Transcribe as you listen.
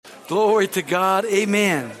Glory to God.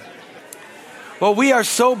 Amen. Well, we are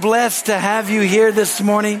so blessed to have you here this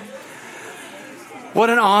morning. What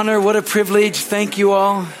an honor. What a privilege. Thank you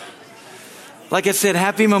all. Like I said,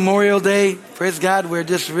 happy Memorial Day. Praise God. We're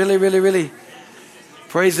just really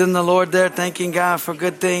praising the Lord there. Thanking God for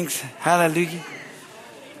good things. Hallelujah.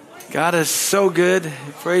 God is so good.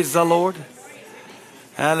 Praise the Lord.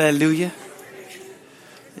 Hallelujah.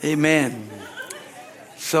 Amen.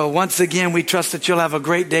 So once again, we trust that you'll have a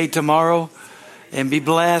great day tomorrow and be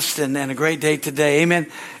blessed and a great day today. Amen.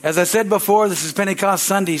 As I said before, this is Pentecost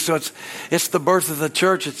Sunday, so it's the birth of the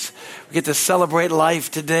church. We get to celebrate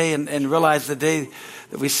life today and realize the day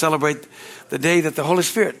that we celebrate the day that the Holy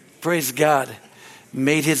Spirit, praise God,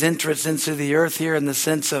 made his entrance into the earth here in the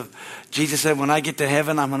sense of Jesus said, when I get to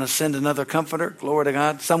heaven, I'm going to send another comforter. Glory to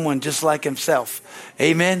God. Someone just like himself.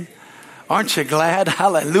 Amen. Aren't you glad?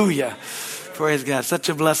 Hallelujah. Praise God. Such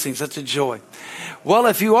a blessing, such a joy. Well,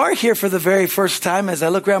 if you are here for the very first time, as I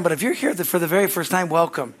look around, but if you're here for the very first time,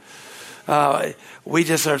 welcome. We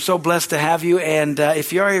just are so blessed to have you. And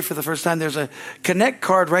if you are here for the first time, there's a Connect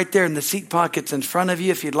card right there in the seat pockets in front of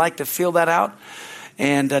you if you'd like to fill that out.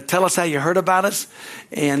 And tell us how you heard about us.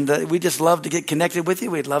 And we just love to get connected with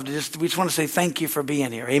you. We just want to say thank you for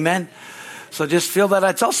being here. Amen. So just fill that out.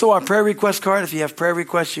 It's also our prayer request card. If you have prayer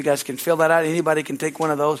requests, you guys can fill that out. Anybody can take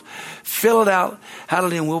one of those. Fill it out.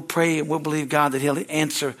 Hallelujah. And we'll pray and we'll believe God that he'll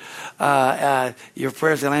answer your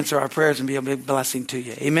prayers. He'll answer our prayers and be a big blessing to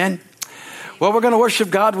you. Amen. Well, we're going to worship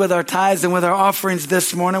God with our tithes and with our offerings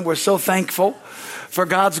this morning. We're so thankful for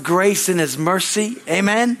God's grace and his mercy.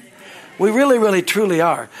 Amen. We really, truly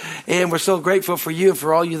are. And we're so grateful for you,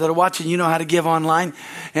 for all you that are watching. You know how to give online.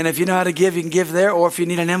 And if you know how to give, you can give there. Or if you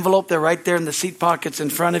need an envelope, they're right there in the seat pockets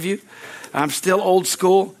in front of you. I'm still old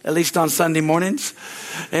school, at least on Sunday mornings.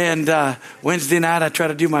 And Wednesday night, I try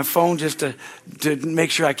to do my phone just to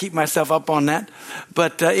make sure I keep myself up on that.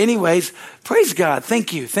 But anyways, praise God.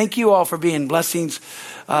 Thank you. Thank you all for being blessings.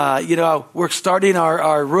 We're starting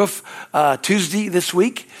our roof Tuesday this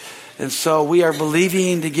week. And so we are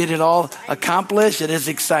believing to get it all accomplished. It is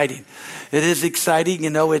exciting. It is exciting. You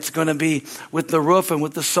know, it's going to be with the roof and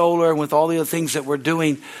with the solar and with all the other things that we're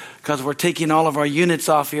doing because we're taking all of our units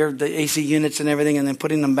off here, the AC units and everything, and then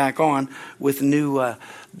putting them back on with new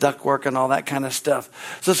ductwork and all that kind of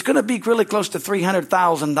stuff. So it's going to be really close to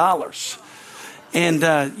 $300,000.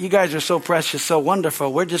 And you guys are so precious, so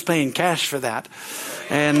wonderful. We're just paying cash for that.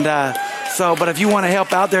 And but if you want to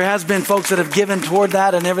help out, there has been folks that have given toward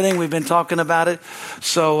that and everything. We've been talking about it.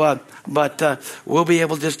 So, we'll be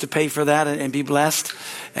able just to pay for that and be blessed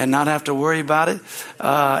and not have to worry about it.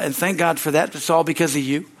 And thank God for that. It's all because of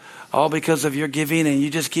you, all because of your giving. And you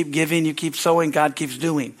just keep giving, you keep sowing, God keeps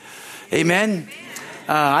doing. Amen.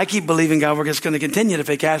 I keep believing God, we're just going to continue to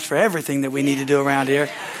pay cash for everything that we need to do around here.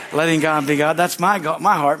 Letting God be God. That's my goal,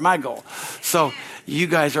 my heart, my goal. So you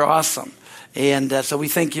guys are awesome. And so we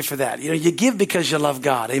thank you for that. You know, you give because you love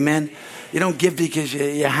God. Amen. You don't give because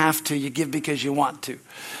you have to. You give because you want to.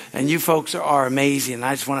 And you folks are amazing. And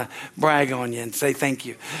I just want to brag on you and say thank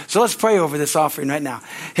you. So let's pray over this offering right now.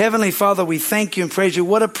 Heavenly Father, we thank you and praise you.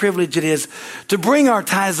 What a privilege it is to bring our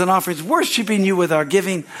tithes and offerings, worshiping you with our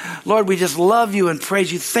giving. Lord, we just love you and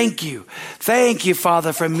praise you. Thank you. Thank you,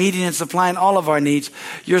 Father, for meeting and supplying all of our needs.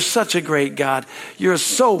 You're such a great God. You're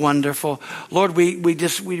so wonderful. Lord, we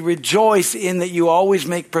rejoice in that you always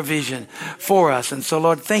make provision for us. And so,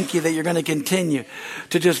 Lord, thank you that you're going to continue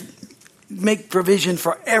to just make provision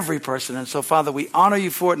for every person. And so, Father, we honor you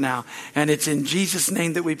for it now. And it's in Jesus'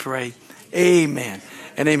 name that we pray. Amen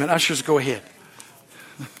and amen. Ushers, go ahead.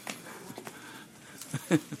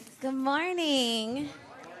 Good morning.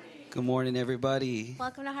 Good morning, everybody.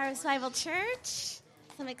 Welcome to Harvest Bible Church.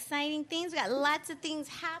 Some exciting things. We got lots of things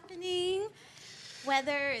happening.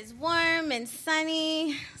 Weather is warm and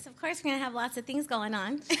sunny. So, of course, we're going to have lots of things going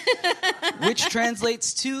on. Which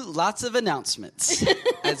translates to lots of announcements,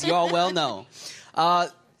 as you all well know.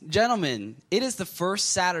 Gentlemen, it is the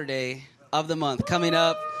first Saturday of the month coming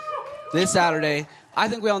up this Saturday. I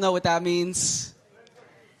think we all know what that means.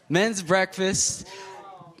 Men's breakfast.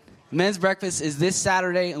 Men's breakfast is this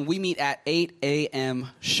Saturday, and we meet at 8 a.m.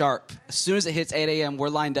 sharp. As soon as it hits 8 a.m., we're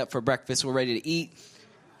lined up for breakfast. We're ready to eat.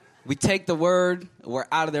 We take the word. We're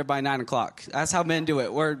out of there by 9 o'clock. That's how men do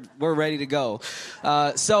it. We're ready to go.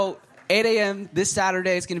 So 8 a.m. this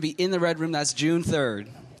Saturday. It's going to be in the Red Room. That's June 3rd.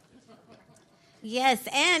 Yes,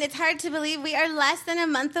 and it's hard to believe we are less than a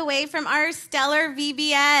month away from our stellar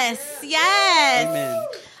VBS. Yes. Amen.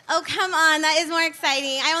 Oh, come on. That is more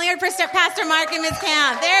exciting. I only heard Pastor Mark and Ms.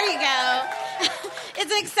 Camp. There you go.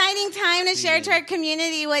 It's an exciting time to share to our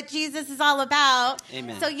community what Jesus is all about.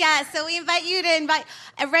 Amen. So we invite you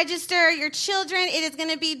to register your children. It is going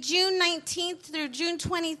to be June 19th through June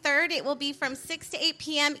 23rd. It will be from 6 to 8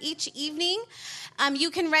 p.m. each evening. You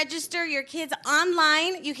can register your kids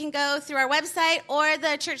online. You can go through our website or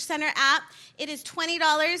the Church Center app. It is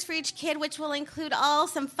 $20 for each kid, which will include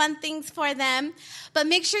some fun things for them. But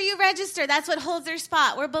make sure you register. That's what holds their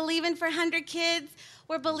spot. We're believing for 100 kids.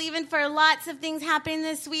 We're believing for lots of things happening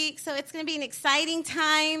this week. So it's going to be an exciting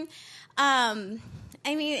time.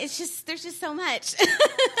 There's just so much.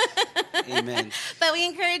 Amen. But we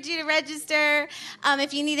encourage you to register.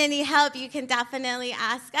 If you need any help, you can definitely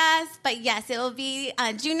ask us. But yes, it will be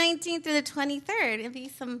June 19th through the 23rd. It'll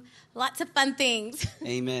be lots of fun things.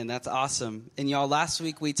 Amen. That's awesome. And y'all, last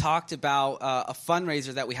week we talked about a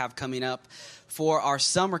fundraiser that we have coming up for our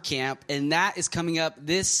summer camp, and that is coming up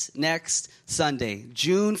this next Sunday,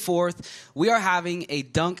 June 4th. We are having a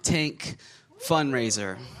dunk tank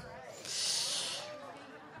fundraiser.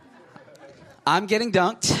 I'm getting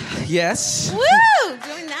dunked, yes. Woo!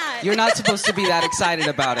 Doing that. You're not supposed to be that excited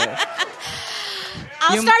about it.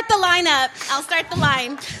 I'll start the lineup. I'll start the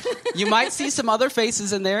line. You might see some other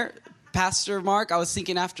faces in there. Pastor Mark, I was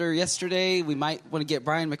thinking after yesterday, we might want to get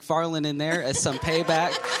Brian McFarland in there as some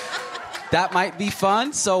payback. That might be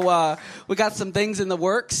fun. So we got some things in the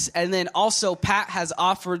works. And then also Pat has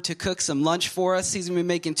offered to cook some lunch for us. He's going to be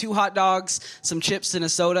making 2 hot dogs, some chips, and a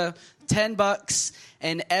soda, $10.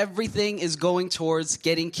 And everything is going towards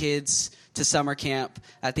getting kids to summer camp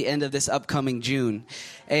at the end of this upcoming June.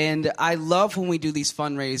 And I love when we do these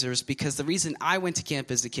fundraisers because the reason I went to camp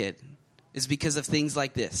as a kid is because of things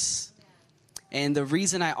like this. And the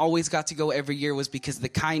reason I always got to go every year was because of the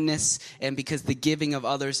kindness and because the giving of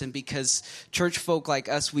others and because church folk like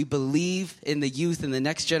us, we believe in the youth and the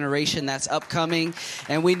next generation that's upcoming.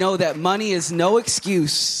 And we know that money is no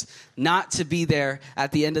excuse not to be there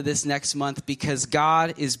at the end of this next month because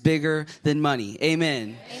God is bigger than money.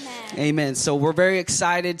 Amen. Amen. Amen. So we're very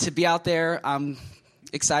excited to be out there. I'm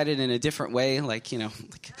excited in a different way.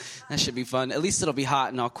 That should be fun. At least it'll be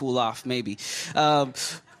hot and I'll cool off maybe.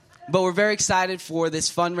 But we're very excited for this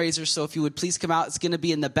fundraiser, so if you would please come out. It's going to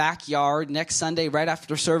be in the backyard next Sunday right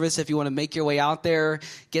after service. If you want to make your way out there,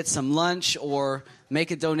 get some lunch, or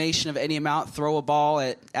make a donation of any amount, throw a ball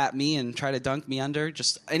at me and try to dunk me under.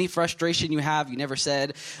 Just any frustration you have, you never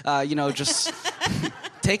said, just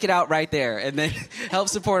take it out right there and then help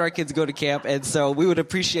support our kids go to camp. And so we would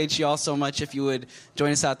appreciate you all so much if you would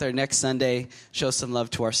join us out there next Sunday, show some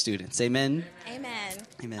love to our students. Amen? Amen.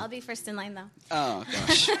 Amen. I'll be first in line, though. Oh,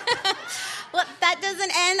 gosh. Well, that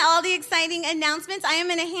doesn't end all the exciting announcements. I am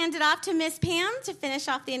going to hand it off to Miss Pam to finish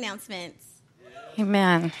off the announcements.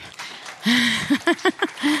 Amen.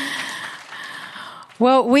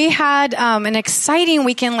 Well, we had an exciting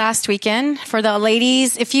weekend last weekend for the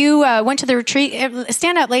ladies. If you went to the retreat,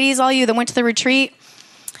 stand up, ladies, all you that went to the retreat.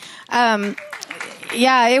 It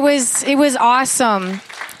was awesome.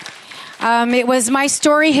 It was My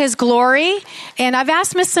Story, His Glory. And I've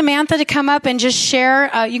asked Miss Samantha to come up and just share,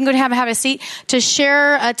 you can go ahead and have a seat, to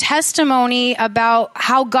share a testimony about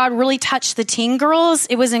how God really touched the teen girls.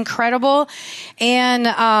 It was incredible.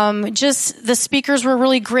 And just the speakers were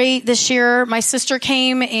really great this year. My sister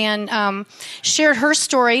came and shared her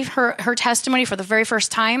story, her testimony for the very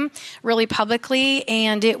first time, really publicly.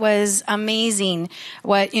 And it was amazing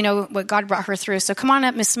what God brought her through. So come on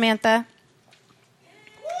up, Miss Samantha.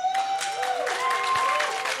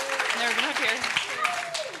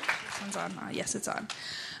 Yes, it's on.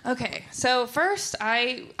 Okay, so first,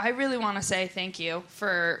 I really want to say thank you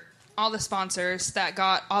for all the sponsors that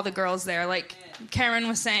got all the girls there. Like Karen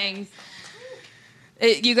was saying,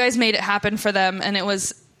 you guys made it happen for them, and it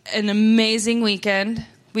was an amazing weekend.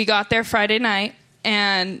 We got there Friday night,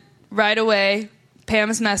 and right away,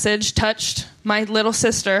 Pam's message touched my little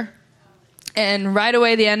sister, and right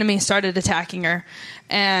away the enemy started attacking her.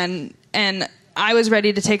 And I was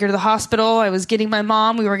ready to take her to the hospital. I was getting my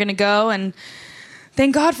mom. We were going to go. And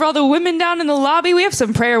thank God for all the women down in the lobby. We have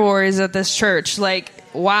some prayer warriors at this church.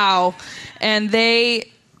 Wow. And they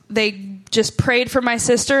just prayed for my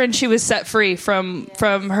sister, and she was set free from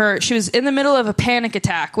her. She was in the middle of a panic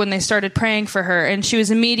attack when they started praying for her, and she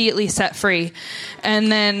was immediately set free. And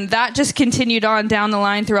then that just continued on down the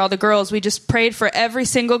line through all the girls. We just prayed for every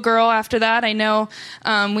single girl after that. I know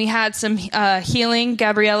we had some healing.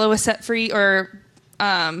 Gabriella was set free, or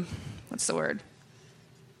what's the word?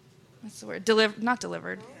 Not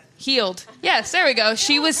delivered. Healed. Yes, there we go.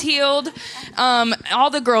 She was healed.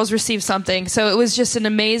 All the girls received something. So it was just an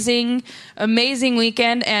amazing, amazing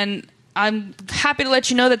weekend. And I'm happy to let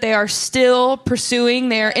you know that they are still pursuing.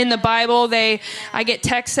 They're in the Bible. I get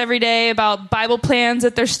texts every day about Bible plans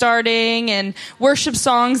that they're starting and worship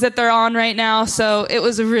songs that they're on right now. So it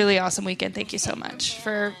was a really awesome weekend. Thank you so much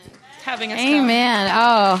for having us. Amen.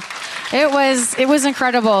 Oh, it was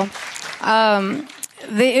incredible.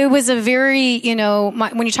 It was a very,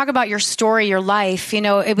 when you talk about your story, your life,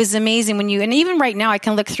 it was amazing and even right now I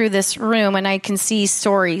can look through this room and I can see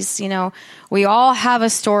stories, we all have a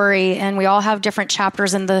story and we all have different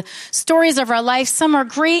chapters in the stories of our life. Some are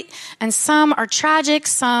great and some are tragic.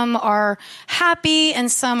 Some are happy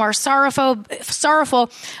and some are sorrowful.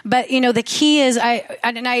 But, the key is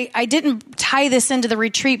I didn't tie this into the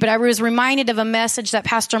retreat, but I was reminded of a message that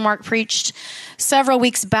Pastor Mark preached several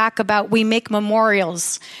weeks back about we make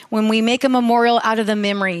memorials. When we make a memorial out of the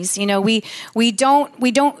memories, we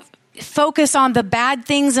don't focus on the bad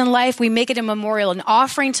things in life. We make it a memorial, an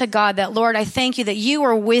offering to God that, Lord, I thank you that you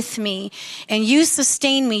are with me and you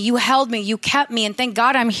sustained me, you held me, you kept me. And thank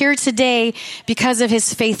God I'm here today because of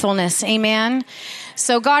his faithfulness. Amen.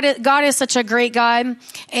 So God is such a great God.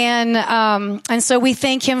 And so we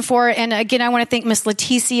thank him for it. And again, I want to thank Miss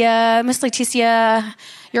Leticia. Miss Leticia,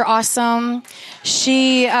 you're awesome.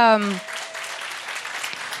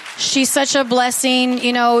 She's such a blessing.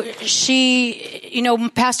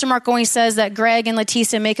 Pastor Mark always says that Greg and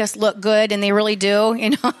Leticia make us look good, and they really do.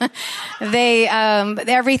 They,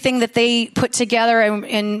 everything that they put together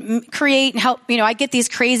and create and help, I get these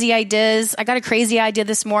crazy ideas. I got a crazy idea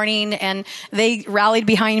this morning and they rallied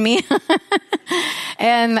behind me.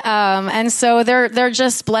 And so they're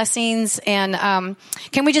just blessings. And,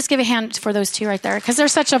 can we just give a hand for those two right there? Cause they're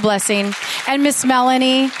such a blessing. And Miss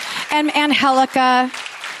Melanie and Angelica.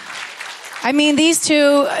 I mean, these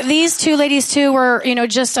two ladies too were,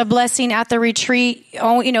 just a blessing at the retreat.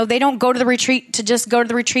 Oh, they don't go to the retreat to just go to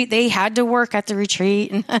the retreat. They had to work at the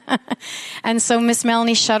retreat. And so Miss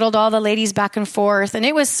Melanie shuttled all the ladies back and forth, and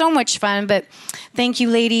it was so much fun, but thank you,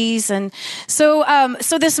 ladies. And so,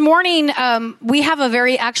 this morning, we have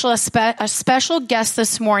a special guest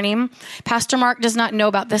this morning. Pastor Mark does not know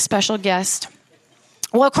about this special guest.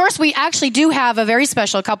 Well, of course, we actually do have a very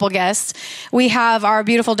special couple guests. We have our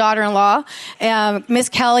beautiful daughter-in-law, Miss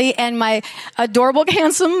Kelly, and my adorable,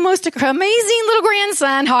 handsome, most amazing little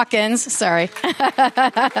grandson, Hawkins. Sorry.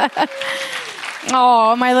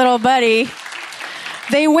 Oh, my little buddy.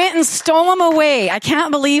 They went and stole him away. I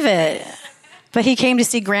can't believe it. But he came to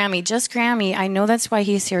see Grammy. Just Grammy. I know that's why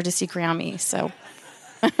he's here, to see Grammy. So...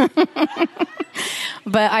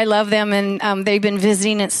 But I love them, and they've been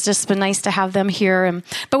visiting. It's just been nice to have them here.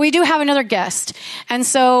 But we do have another guest. And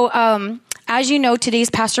so, as you know, today's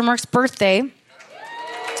Pastor Mark's birthday.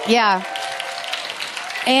 Yeah.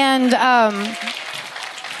 And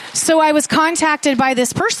so I was contacted by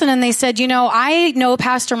this person, and they said, I know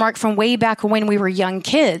Pastor Mark from way back when we were young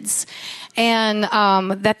kids. And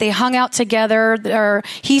that they hung out together.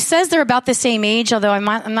 He says they're about the same age, although I'm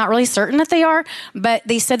not really certain that they are, but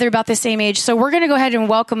they said they're about the same age. So we're going to go ahead and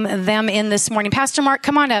welcome them in this morning. Pastor Mark,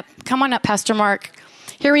 come on up. Come on up, Pastor Mark.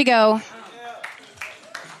 Here we go.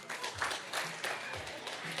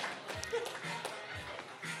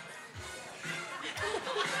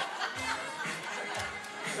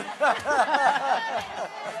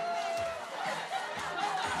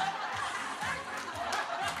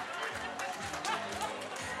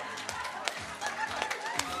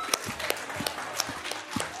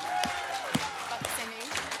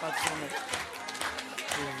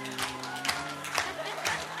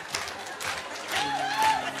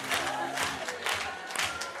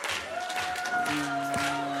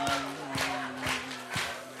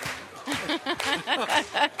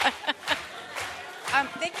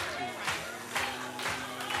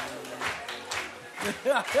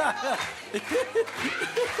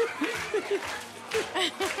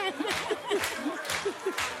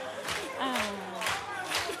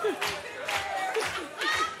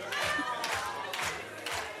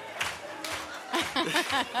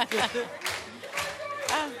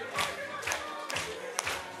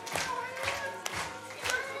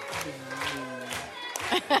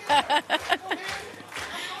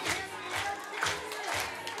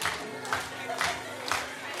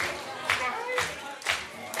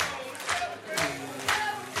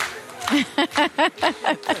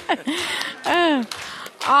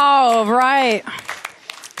 All right.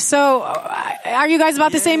 So, are you guys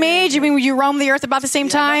about the same age? I mean, you roam the earth about the same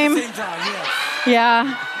time? About the same time, yes.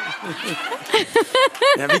 Yeah.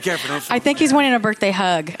 Yeah, be careful. I think he's wanting a birthday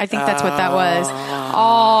hug. I think that's what that was.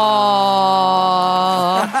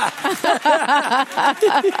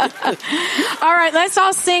 All right, let's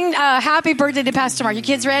all sing happy birthday to Pastor Mark. You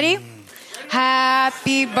kids ready?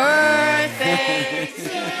 Happy birthday to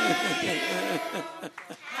you.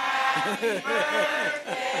 Happy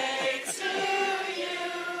birthday to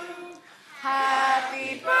you.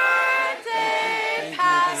 Happy birthday,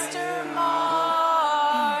 Pastor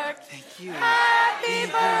Mark. Thank you.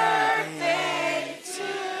 Happy birthday to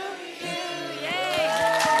you. Yay.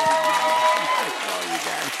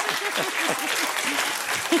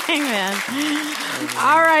 Amen.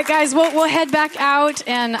 All right, guys, we'll head back out,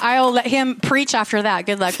 and I'll let him preach after that.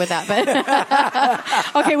 Good luck with that. But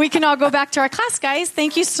okay, we can all go back to our class, guys.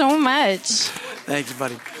 Thank you so much. Thanks,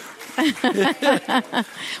 buddy.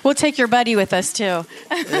 We'll take your buddy with us, too.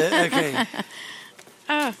 Okay.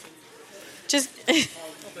 Just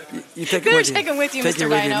You take better it with you. take him with you, Take Mr. it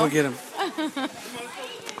with you. Dino. We'll get him.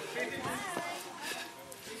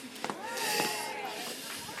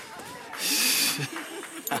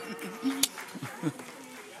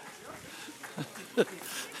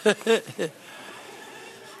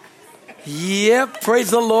 Yep, praise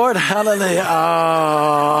the Lord. Hallelujah.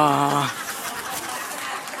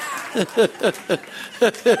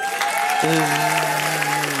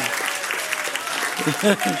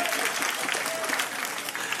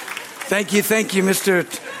 Thank you, Mr.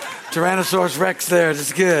 Tyrannosaurus Rex there.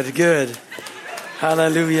 That's good.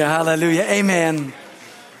 Hallelujah, hallelujah. Amen.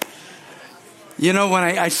 You know, when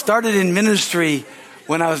I started in ministry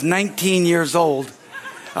when I was 19 years old.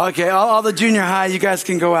 Okay, all the junior high, you guys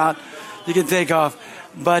can go out. You can take off.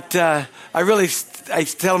 But I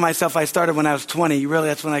tell myself I started when I was 20. Really,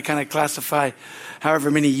 that's when I kind of classify however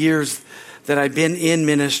many years that I've been in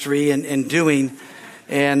ministry and doing.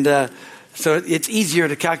 And so it's easier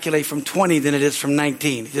to calculate from 20 than it is from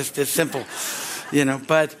 19. Just as simple, you know.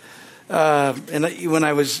 But when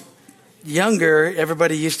I was younger,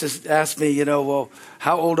 everybody used to ask me, you know, well,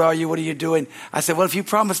 how old are you? What are you doing? I said, well, if you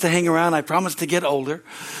promise to hang around, I promise to get older.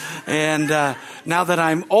 And now that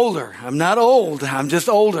I'm older, I'm not old, I'm just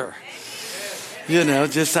older. You know,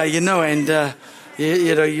 just so you know. And,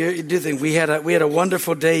 you do think we had a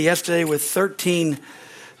wonderful day yesterday with 13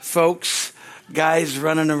 folks, guys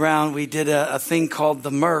running around. We did a thing called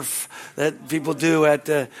the Murph that people do at,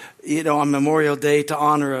 on Memorial Day to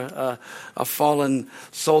honor a fallen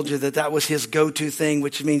soldier. That was his go-to thing,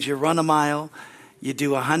 which means you run a mile, you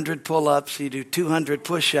do 100 pull-ups, you do 200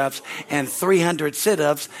 push-ups, and 300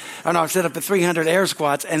 sit-ups. Sit up at 300 air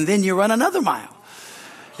squats, and then you run another mile.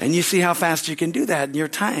 And you see how fast you can do that in your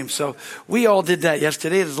time. So we all did that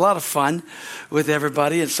yesterday. It was a lot of fun with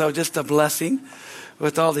everybody, and so just a blessing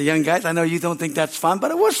with all the young guys. I know you don't think that's fun,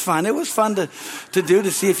 but it was fun. It was fun to do,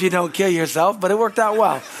 to see if you don't kill yourself, but it worked out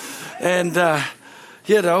well. And,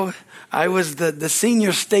 I was the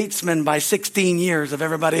senior statesman by 16 years of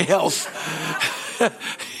everybody else.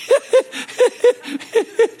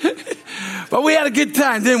 But we had a good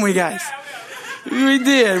time, didn't we, guys? We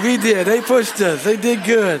did. They pushed us. They did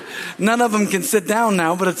good. None of them can sit down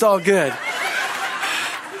now, but it's all good.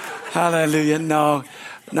 Hallelujah.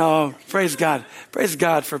 No, praise God. Praise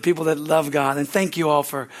God for people that love God. And thank you all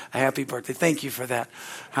for a happy birthday. Thank you for that.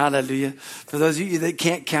 Hallelujah. For those of you that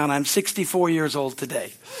can't count, I'm 64 years old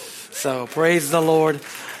today. So praise the Lord.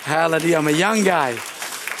 Hallelujah. I'm a young guy.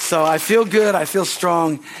 So I feel good. I feel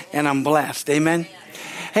strong. And I'm blessed. Amen.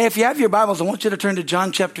 Hey, if you have your Bibles, I want you to turn to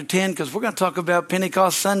John chapter 10 because we're going to talk about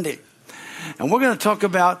Pentecost Sunday. And we're going to talk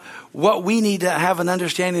about what we need to have an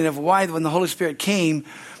understanding of why when the Holy Spirit came,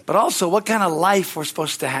 but also what kind of life we're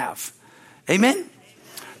supposed to have. Amen?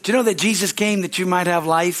 Do you know that Jesus came that you might have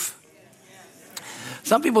life?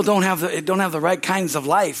 Some people don't have the right kinds of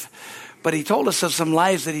life, but he told us of some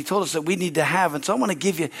lives that he told us that we need to have. And so I'm going to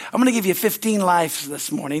give you 15 lives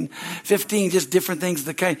this morning, 15 just different things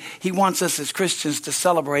the kind he wants us as Christians to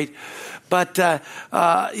celebrate. But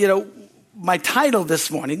my title this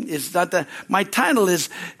morning is that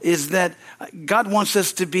God wants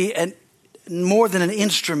us to be more than an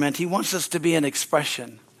instrument. He wants us to be an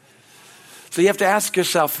expression. So you have to ask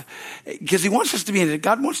yourself, because he wants us to be,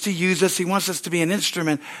 God wants to use us. He wants us to be an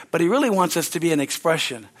instrument, but he really wants us to be an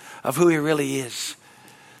expression of who he really is.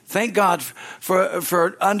 Thank God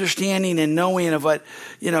for understanding and knowing of what,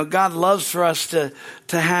 God loves for us to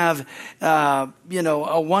have, a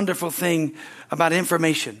wonderful thing about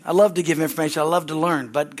information. I love to give information. I love to learn,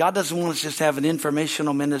 but God doesn't want us just to have an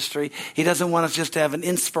informational ministry. He doesn't want us just to have an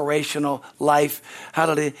inspirational life.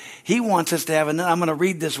 Hallelujah. He wants us to have, and I'm going to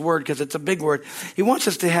read this word because it's a big word. He wants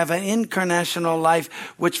us to have an incarnational life,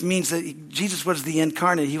 which means that Jesus was the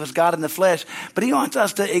incarnate. He was God in the flesh, but he wants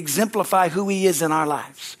us to exemplify who he is in our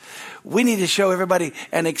lives. We need to show everybody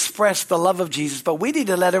and express the love of Jesus, but we need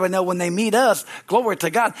to let everyone know when they meet us, glory to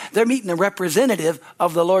God, they're meeting a representative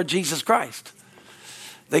of the Lord Jesus Christ.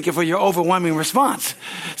 Thank you for your overwhelming response.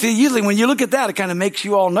 See, usually when you look at that, it kind of makes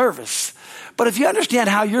you all nervous. But if you understand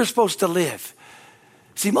how you're supposed to live,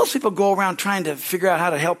 see, most people go around trying to figure out how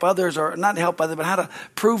to help others, or not help others, but how to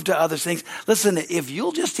prove to others things. Listen, if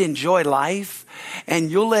you'll just enjoy life and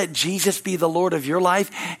you'll let Jesus be the Lord of your life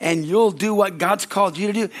and you'll do what God's called you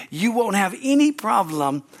to do, you won't have any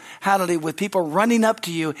problem, hallelujah, with people running up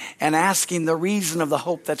to you and asking the reason of the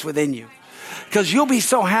hope that's within you. Because you'll be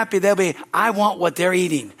so happy, they'll be, I want what they're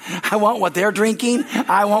eating. I want what they're drinking.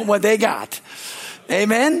 I want what they got.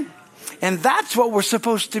 Amen? And that's what we're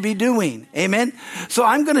supposed to be doing. Amen? So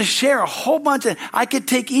I'm going to share a whole bunch of, I could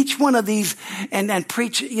take each one of these and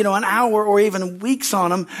preach, an hour or even weeks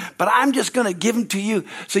on them, but I'm just going to give them to you.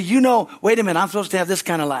 So wait a minute, I'm supposed to have this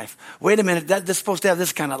kind of life. Wait a minute, that's supposed to have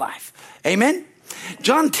this kind of life. Amen?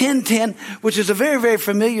 John 10:10, which is a very, very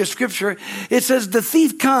familiar scripture. It says, the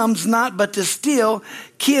thief comes not but to steal,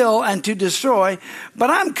 kill, and to destroy. But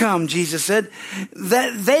I'm come, Jesus said,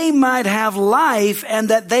 that they might have life and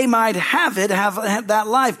that they might have that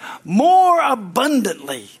life more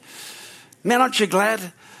abundantly. Man, aren't you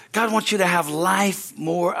glad? God wants you to have life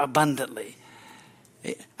more abundantly.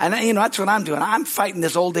 And that's what I'm doing. I'm fighting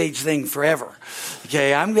this old age thing forever.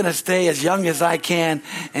 Okay, I'm going to stay as young as I can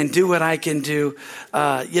and do what I can do.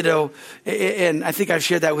 And I think I've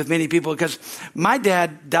shared that with many people, because my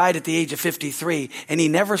dad died at the age of 53 and he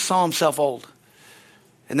never saw himself old.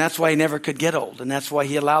 And that's why he never could get old. And that's why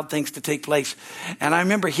he allowed things to take place. And I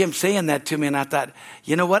remember him saying that to me, and I thought,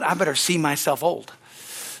 you know what? I better see myself old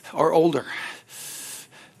or older.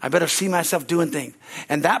 I better see myself doing things.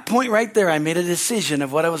 And that point right there, I made a decision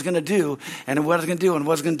of what I was going to do and what I was going to do and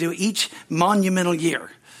what I was going to do each monumental year.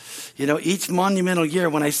 Each monumental year,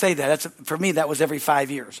 when I say that, for me, that was every 5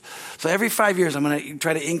 years. So every 5 years, I'm going to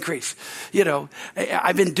try to increase.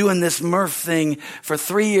 I've been doing this Murph thing for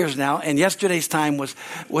 3 years now, and yesterday's time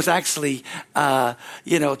was actually,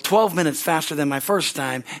 12 minutes faster than my first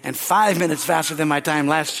time and 5 minutes faster than my time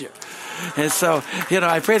last year. And so,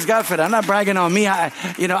 I praise God for that. I'm not bragging on me.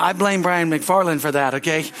 I blame Brian McFarland for that,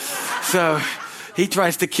 okay? So he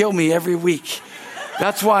tries to kill me every week.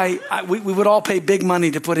 That's why we would all pay big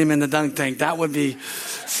money to put him in the dunk tank. That would be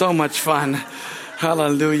so much fun.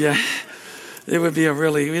 Hallelujah. It would be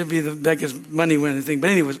the biggest money winning thing.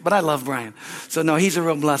 But I love Brian. So no, he's a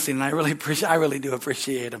real blessing, and I really do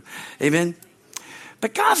appreciate him. Amen.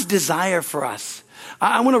 But God's desire for us.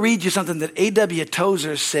 I want to read you something that A.W.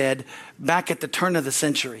 Tozer said back at the turn of the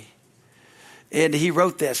century. And he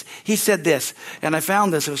wrote this. He said this, and I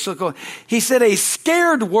found this. It was so cool. He said, a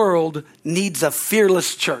scared world needs a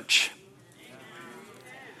fearless church.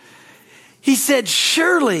 He said,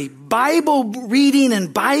 surely Bible reading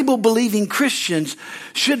and Bible believing Christians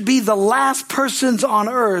should be the last persons on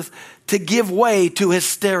earth to give way to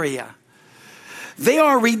hysteria. They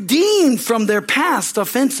are redeemed from their past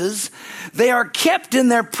offenses. They are kept in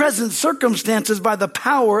their present circumstances by the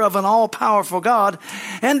power of an all-powerful God,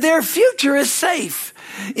 and their future is safe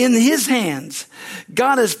in His hands.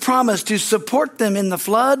 God has promised to support them in the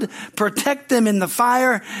flood, protect them in the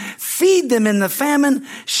fire, feed them in the famine,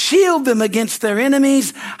 shield them against their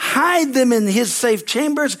enemies, hide them in His safe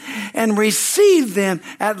chambers, and receive them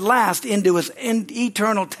at last into His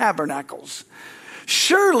eternal tabernacles.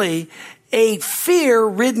 Surely, a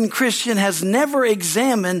fear-ridden Christian has never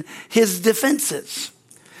examined his defenses.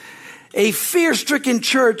 A fear-stricken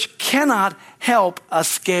church cannot help a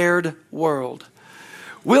scared world.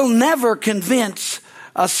 We'll never convince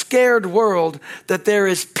a scared world that there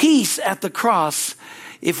is peace at the cross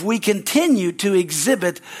if we continue to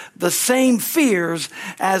exhibit the same fears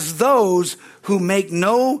as those who make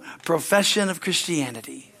no profession of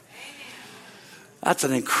Christianity. That's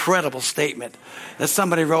an incredible statement that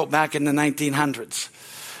somebody wrote back in the 1900s,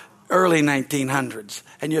 early 1900s.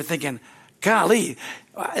 And you're thinking, golly,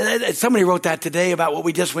 somebody wrote that today about what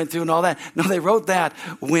we just went through and all that. No, they wrote that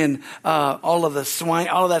when all of the swine,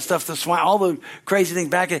 all of that stuff, the swine, all the crazy things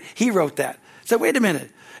back in, he wrote that. So wait a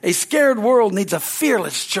minute. A scared world needs a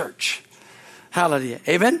fearless church. Hallelujah.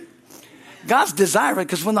 Amen? God's desire,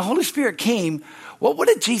 because when the Holy Spirit came, what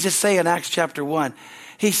did Jesus say in Acts chapter 1?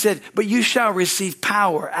 He said, but you shall receive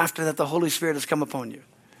power after that the Holy Spirit has come upon you.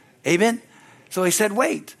 Amen? So he said,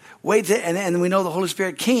 wait. And we know the Holy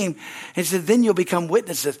Spirit came. And he said, then you'll become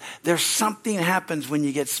witnesses. There's something happens when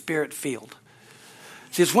you get Spirit-filled.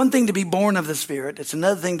 See, it's one thing to be born of the Spirit. It's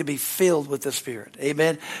another thing to be filled with the Spirit.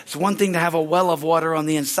 Amen? It's one thing to have a well of water on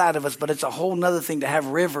the inside of us, but it's a whole nother thing to have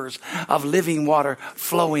rivers of living water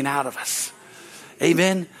flowing out of us.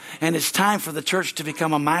 Amen? And it's time for the church to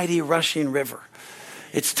become a mighty rushing river.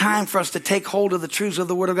 It's time for us to take hold of the truths of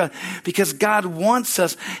the Word of God, because God wants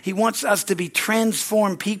us. He wants us to be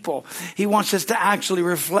transformed people. He wants us to actually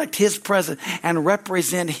reflect His presence and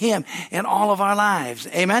represent Him in all of our lives.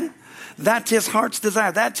 Amen? That's His heart's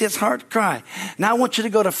desire. That's His heart cry. Now I want you to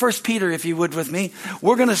go to 1 Peter, if you would, with me.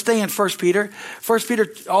 We're going to stay in 1 Peter. 1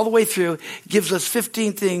 Peter, all the way through, gives us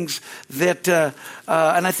 15 things that,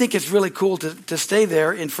 and I think it's really cool to stay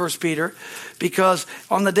there in 1 Peter, because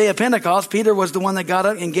on the day of Pentecost, Peter was the one that got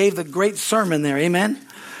up and gave the great sermon there. Amen?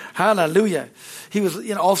 Hallelujah. He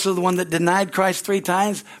was also the one that denied Christ 3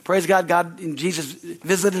 times. Praise God. Jesus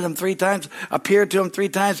visited him 3 times, appeared to him 3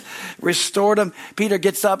 times, restored him. Peter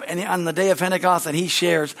gets up and on the day of Pentecost, and he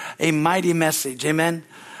shares a mighty message. Amen.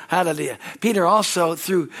 Hallelujah. Peter also,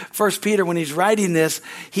 through 1 Peter, when he's writing this,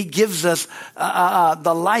 he gives us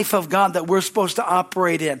the life of God that we're supposed to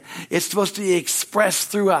operate in. It's supposed to be expressed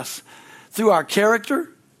through us, through our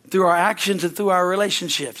character, through our actions, and through our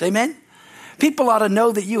relationships. Amen. People ought to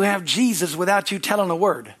know that you have Jesus without you telling a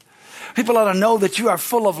word. People ought to know that you are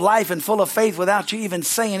full of life and full of faith without you even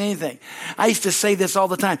saying anything. I used to say this all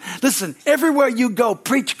the time. Listen, everywhere you go,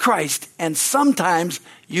 preach Christ and sometimes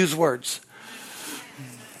use words.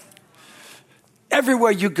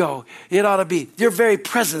 Everywhere you go, it ought to be your very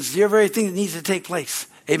presence, your very thing that needs to take place.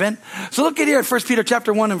 Amen. So look at here at 1 Peter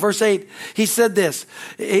chapter 1 and verse 8. He said this,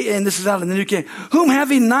 and this is out in the New King. Whom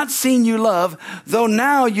having not seen you love, though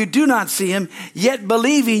now you do not see him, yet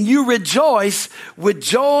believing you rejoice with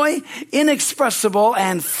joy inexpressible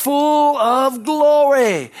and full of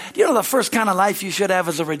glory. You know, the first kind of life you should have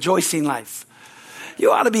is a rejoicing life.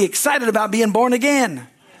 You ought to be excited about being born again.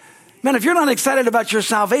 Man, if you're not excited about your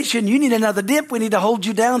salvation, you need another dip. We need to hold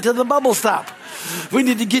you down till the bubbles stop. We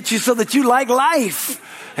need to get you so that you like life.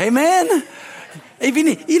 Amen? If you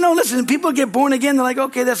need, listen, people get born again. They're like,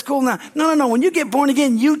 okay, that's cool now. No. When you get born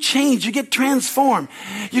again, you change. You get transformed.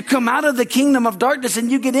 You come out of the kingdom of darkness and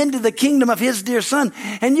you get into the kingdom of His dear Son.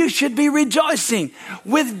 And you should be rejoicing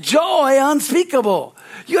with joy unspeakable.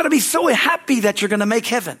 You ought to be so happy that you're going to make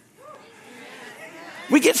heaven.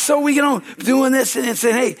 We get doing this and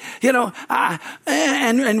saying, hey,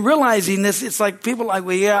 and realizing this, it's like people are like,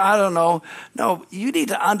 well, yeah, I don't know. No, you need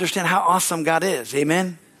to understand how awesome God is.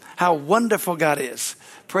 Amen. How wonderful God is.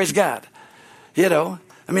 Praise God.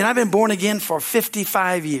 I've been born again for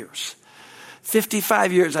 55 years.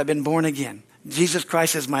 55 years I've been born again. Jesus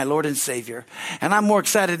Christ is my Lord and Savior. And I'm more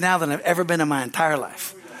excited now than I've ever been in my entire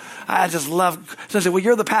life. I just love, so I say, well,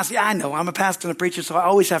 you're the pastor. Yeah, I know, I'm a pastor and a preacher, so I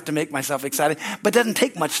always have to make myself excited. But it doesn't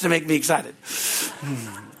take much to make me excited.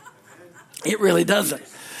 It really doesn't.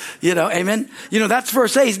 Amen. That's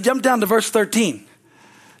verse 8. Jump down to verse 13.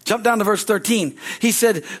 Jump down to verse 13. He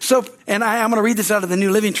said, and I'm going to read this out of the New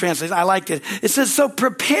Living Translation. I liked it. It says, so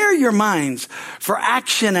prepare your minds for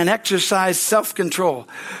action and exercise self-control.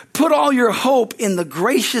 Put all your hope in the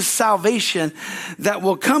gracious salvation that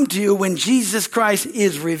will come to you when Jesus Christ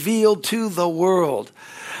is revealed to the world.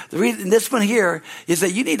 The reason this one here is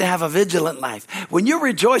that you need to have a vigilant life. When you're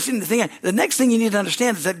rejoicing, the next thing you need to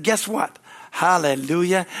understand is that guess what?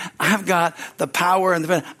 Hallelujah. I've got the power and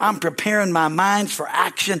I'm preparing my minds for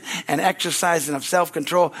action and exercising of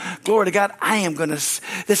self-control. Glory to God.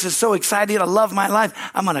 This is so exciting. I love my life.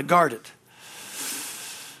 I'm going to guard it.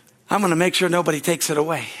 I'm going to make sure nobody takes it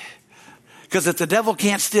away. Because if the devil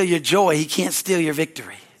can't steal your joy, he can't steal your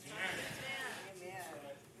victory.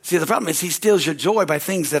 See, the problem is he steals your joy by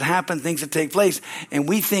things that happen, things that take place. And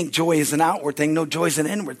we think joy is an outward thing. No, joy is an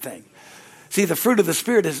inward thing. See, the fruit of the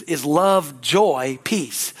Spirit is love, joy,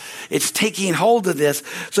 peace. It's taking hold of this.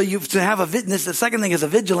 So to have the second thing is a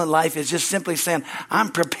vigilant life is just simply saying, I'm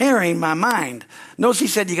preparing my mind. Notice he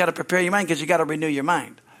said you got to prepare your mind because you got to renew your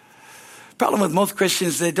mind. Problem with most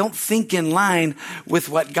Christians, they don't think in line with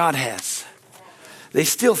what God has. They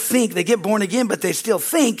still think, they get born again, but they still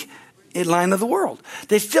think in line with the world.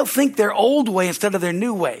 They still think their old way instead of their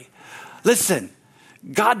new way. Listen,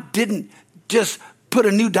 God didn't just put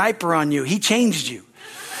a new diaper on you. He changed you.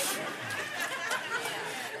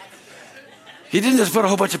 He didn't just put a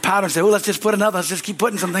whole bunch of powder and say, oh, let's just put another. Let's just keep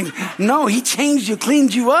putting some things. No, he changed you,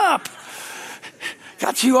 cleaned you up.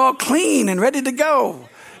 Got you all clean and ready to go.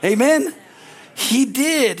 Amen. He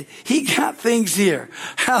did. He got things here.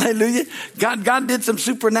 Hallelujah. God did some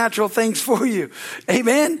supernatural things for you.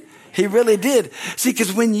 Amen. He really did. See,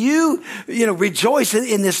 because when you rejoice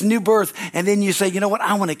in this new birth and then you say, you know what,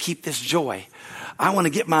 I want to keep this joy. I want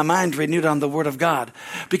to get my mind renewed on the Word of God.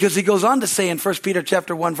 Because he goes on to say in 1 Peter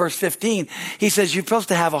chapter 1, verse 15, he says, you're supposed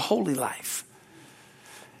to have a holy life.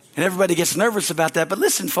 And everybody gets nervous about that. But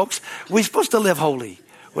listen, folks, we're supposed to live holy.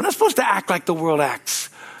 We're not supposed to act like the world acts.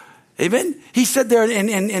 Amen? He said there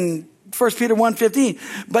in 1 Peter 1:15.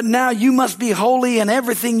 But now you must be holy in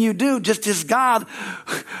everything you do, just as God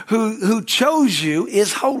who chose you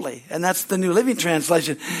is holy. And that's the New Living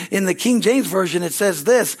Translation. In the King James Version, it says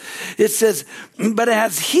this. It says, but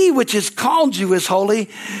as he which has called you is holy,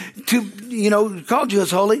 called you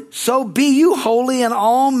is holy, so be you holy in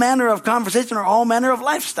all manner of conversation or all manner of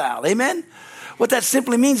lifestyle. Amen? What that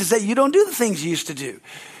simply means is that you don't do the things you used to do.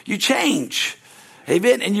 You change.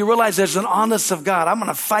 Amen. And you realize there's an honest of God. I'm going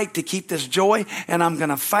to fight to keep this joy, and I'm going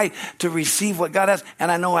to fight to receive what God has.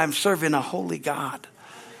 And I know I'm serving a holy God.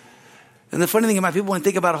 And the funny thing about people, when they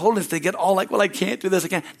think about holiness, they get all like, well, I can't do this. I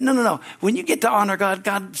can't. No. When you get to honor God,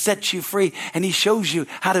 God sets you free, and he shows you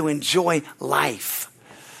how to enjoy life,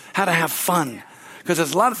 how to have fun. Because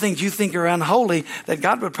there's a lot of things you think are unholy that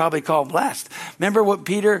God would probably call blessed. Remember what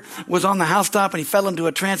Peter was on the housetop and he fell into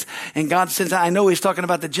a trance, and God says, I know he's talking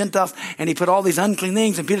about the Gentiles, and he put all these unclean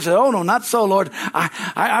things, and Peter said, oh no, not so, Lord.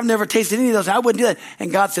 I've never tasted any of those. I wouldn't do that.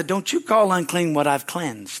 And God said, don't you call unclean what I've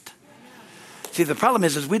cleansed. See, the problem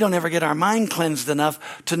is we don't ever get our mind cleansed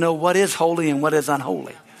enough to know what is holy and what is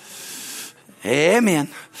unholy. Amen.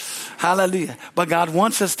 Hallelujah. But God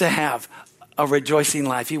wants us to have a rejoicing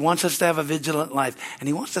life. He wants us to have a vigilant life, and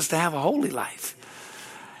he wants us to have a holy life.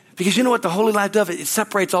 Because you know what the holy life does? It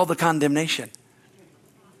separates all the condemnation.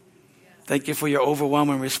 Thank you for your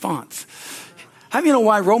overwhelming response. How do you know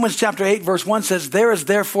why Romans chapter 8 verse 1 says, there is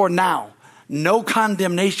therefore now no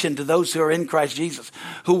condemnation to those who are in Christ Jesus,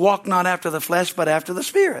 who walk not after the flesh, but after the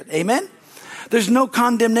Spirit. Amen? There's no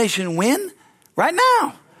condemnation. When? Right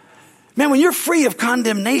now. Man, when you're free of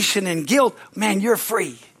condemnation and guilt, man, you're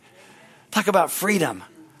free. Talk about freedom.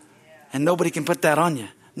 And nobody can put that on you.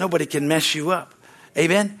 Nobody can mess you up.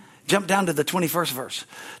 Amen? Jump down to the 21st verse.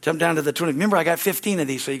 Jump down to the 20th. Remember, I got 15 of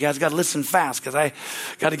these, so you guys got to listen fast because I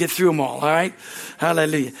got to get through them all right?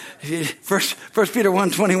 Hallelujah. First Peter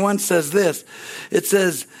 1:21 says this. It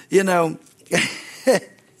says,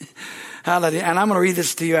 hallelujah. And I'm going to read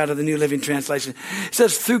this to you out of the New Living Translation. It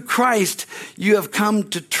says, through Christ you have come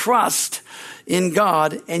to trust in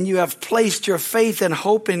God, and you have placed your faith and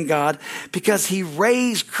hope in God, because he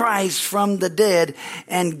raised Christ from the dead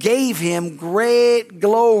and gave him great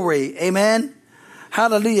glory. Amen.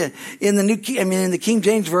 Hallelujah. In the King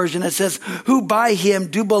James Version, it says, who by him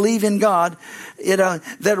do believe in God,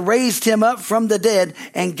 that raised him up from the dead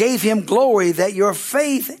and gave him glory, that your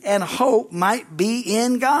faith and hope might be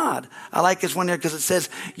in God. I like this one here because it says,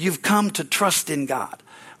 you've come to trust in God.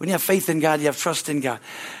 When you have faith in God, you have trust in God.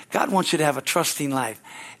 God wants you to have a trusting life.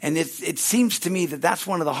 And it seems to me that that's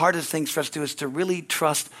one of the hardest things for us to do, is to really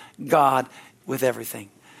trust God with everything.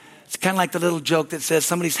 It's kind of like the little joke that says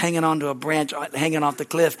somebody's hanging onto a branch, hanging off the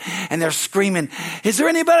cliff, and they're screaming, is there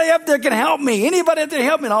anybody up there can help me? Anybody up there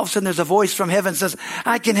help me? And all of a sudden there's a voice from heaven that says,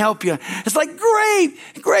 I can help you. It's like,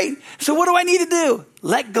 great. So what do I need to do?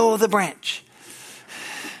 Let go of the branch.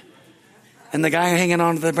 And the guy hanging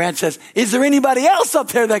onto the branch says, is there anybody else up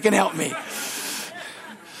there that can help me?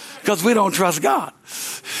 Because we don't trust God.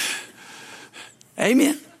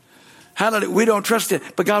 Amen. Hallelujah. We don't trust it.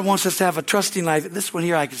 But God wants us to have a trusting life. This one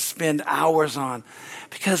here I could spend hours on.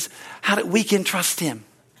 Because we can trust him.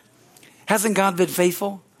 Hasn't God been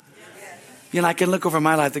faithful? I can look over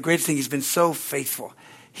my life. The greatest thing, he's been so faithful.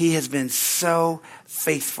 He has been so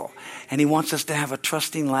faithful. And he wants us to have a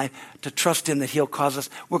trusting life, to trust him that he'll cause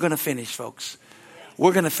us. We're going to finish, folks.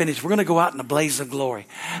 We're going to finish. We're going to go out in a blaze of glory.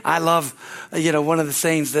 I love, one of the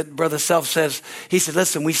sayings that Brother Self says. He said,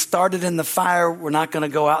 listen, we started in the fire. We're not going to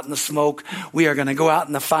go out in the smoke. We are going to go out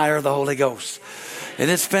in the fire of the Holy Ghost. And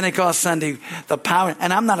it's Pentecost Sunday, the power.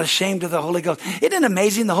 And I'm not ashamed of the Holy Ghost. Isn't it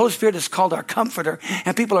amazing? The Holy Spirit is called our comforter,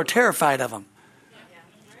 and people are terrified of him.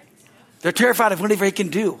 They're terrified of whatever he can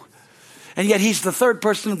do. And yet he's the third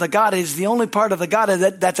person of the Godhead. He's the only part of the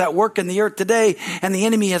Godhead that's at work in the earth today. And the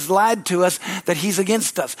enemy has lied to us that he's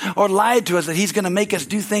against us, or lied to us that he's going to make us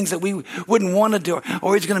do things that we wouldn't want to do,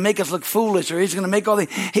 or he's going to make us look foolish, or he's going to make all the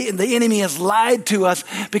enemy has lied to us,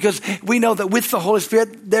 because we know that with the Holy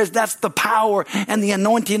Spirit, that's the power and the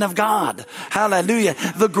anointing of God. Hallelujah.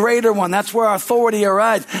 The greater one. That's where our authority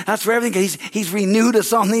arrives. That's where everything, he's renewed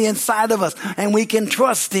us on the inside of us, and we can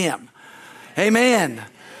trust him. Amen.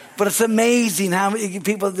 But it's amazing how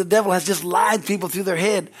the devil has just lied people through their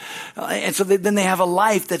head. And so then they have a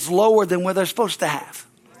life that's lower than where they're supposed to have.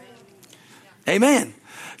 Amen.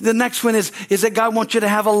 The next one is that God wants you to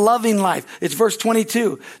have a loving life. It's verse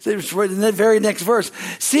 22. It's in the very next verse.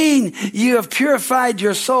 Seeing you have purified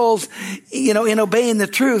your souls, in obeying the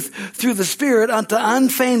truth through the Spirit unto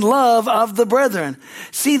unfeigned love of the brethren.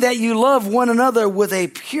 See that you love one another with a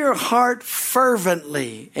pure heart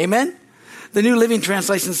fervently. Amen. The New Living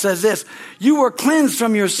Translation says this: you were cleansed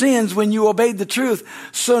from your sins when you obeyed the truth.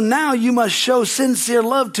 So now you must show sincere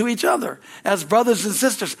love to each other as brothers and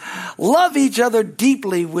sisters. Love each other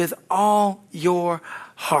deeply with all your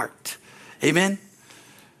heart. Amen.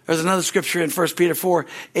 There's another scripture in 1 Peter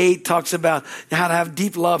 4:8 talks about how to have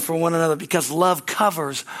deep love for one another because love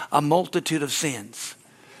covers a multitude of sins.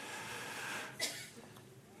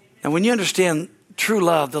 And when you understand true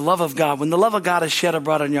love, the love of God, when the love of God is shed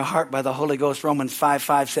abroad in your heart by the Holy Ghost, Romans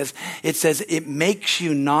 5:5 says, it makes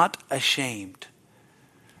you not ashamed.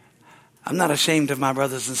 I'm not ashamed of my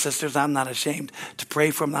brothers and sisters. I'm not ashamed to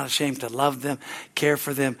pray for them. I'm not ashamed to love them, care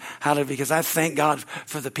for them. Because I thank God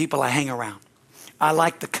for the people I hang around. I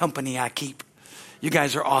like the company I keep. You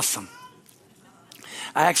guys are awesome.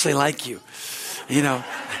 I actually like you.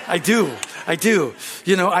 I do.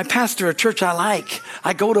 I pastor a church I like.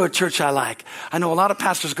 I go to a church I like. I know a lot of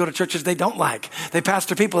pastors go to churches they don't like. They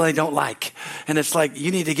pastor people they don't like. And it's like,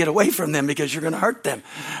 you need to get away from them because you're going to hurt them.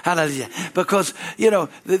 Hallelujah. Because,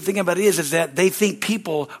 the thing about it is that they think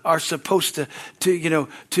people are supposed that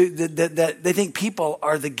they think people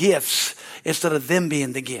are the gifts instead of them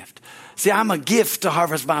being the gift. See, I'm a gift to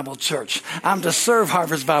Harvest Bible Church. I'm to serve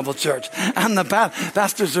Harvest Bible Church. I'm the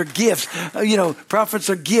pastors are gifts. Prophets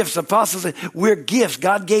are gifts. Apostles, we're gifts.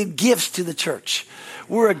 God gave gifts to the church.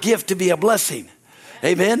 We're a gift to be a blessing.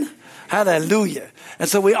 Amen. Hallelujah. And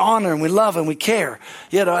so we honor and we love and we care.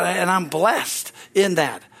 And I'm blessed in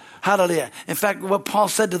that. Hallelujah. In fact, what Paul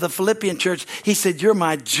said to the Philippian church, he said, you're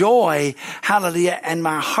my joy. Hallelujah. And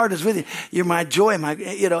my heart is with you. You're my joy.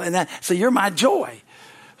 So you're my joy.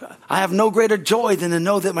 I have no greater joy than to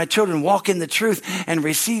know that my children walk in the truth and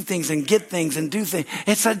receive things and get things and do things.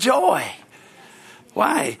 It's a joy.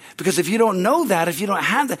 Why? Because if you don't know that, if you don't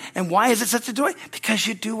have that, and why is it such a joy? Because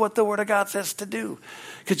you do what the Word of God says to do.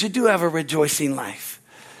 Because you do have a rejoicing life.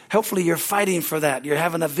 Hopefully you're fighting for that. You're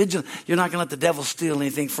having a vigil. You're not going to let the devil steal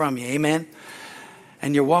anything from you. Amen?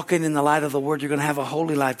 And you're walking in the light of the Word. You're going to have a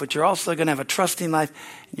holy life, but you're also going to have a trusting life,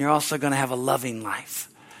 and you're also going to have a loving life.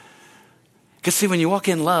 Because see, when you walk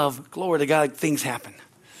in love, glory to God, things happen.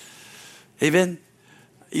 Amen?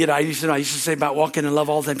 I used to say about walking in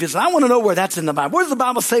love all the time. People say, I want to know where that's in the Bible. Where does the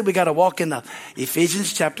Bible say we got to walk in love?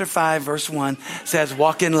 Ephesians chapter 5, verse 1 says,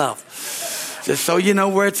 walk in love. Just so you know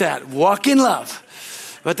where it's at. Walk in love.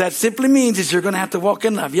 What that simply means is you're going to have to walk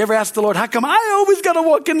in love. You ever ask the Lord, how come I always got to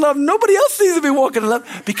walk in love? Nobody else seems to be walking in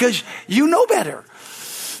love. Because you know better.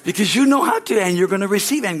 Because you know how to, and you're going to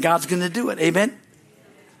receive, and God's going to do it. Amen?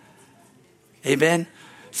 Amen.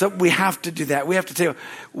 So we have to do that. We have to take.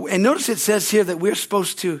 And notice it says here that we're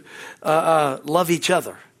supposed to love each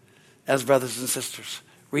other as brothers and sisters,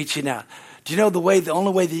 reaching out. Do you know the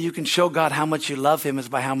only way that you can show God how much you love Him is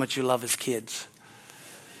by how much you love His kids.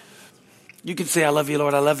 You can say, I love you,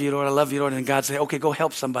 Lord. I love you, Lord. I love you, Lord. And God say, okay, go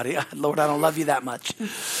help somebody. Lord, I don't love you that much.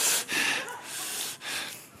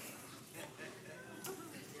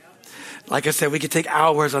 Like I said, we could take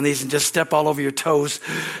hours on these and just step all over your toes.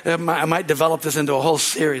 I might develop this into a whole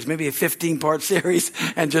series, maybe a 15-part series,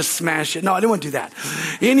 and just smash it. No, I didn't want to do that.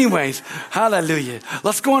 Anyways, hallelujah.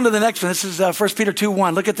 Let's go on to the next one. This is 1 Peter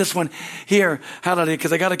 2:1. Look at this one here. Hallelujah,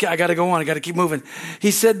 because I got to go on. I got to keep moving.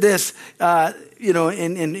 He said this,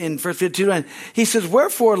 in 1 Peter 2:1. He says,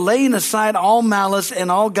 wherefore laying aside all malice and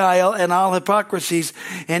all guile and all hypocrisies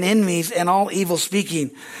and envies and all evil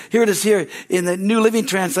speaking. Here it is here in the New Living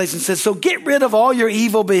Translation says, so get rid of all your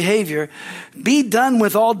evil behavior. Be done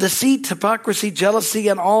with all deceit, hypocrisy, jealousy,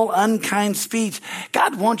 and all unkind speech.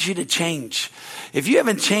 God wants you to change. If you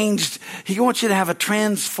haven't changed, He wants you to have a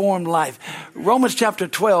transformed life. Romans chapter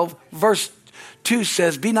 12, verse 2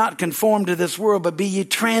 says, be not conformed to this world, but be ye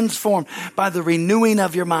transformed by the renewing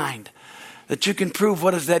of your mind, that you can prove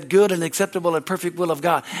what is that good and acceptable and perfect will of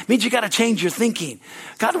God. It means you got to change your thinking.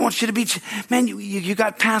 God wants you to be, you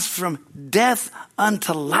got passed from death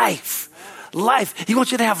unto life. Life. He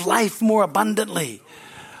wants you to have life more abundantly.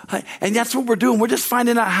 And that's what we're doing. We're just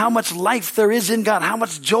finding out how much life there is in God, how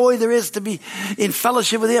much joy there is to be in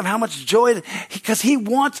fellowship with Him, how much joy, because He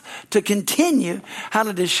wants to continue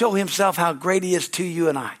to show Himself how great He is to you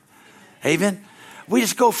and I. Amen. We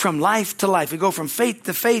just go from life to life. We go from faith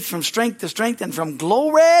to faith, from strength to strength, and from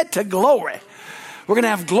glory to glory. We're going to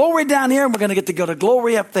have glory down here, and we're going to get to go to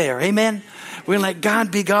glory up there. Amen. We're going to let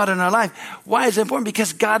God be God in our life. Why is it important?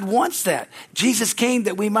 Because God wants that. Jesus came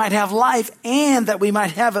that we might have life and that we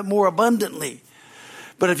might have it more abundantly.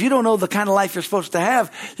 But if you don't know the kind of life you're supposed to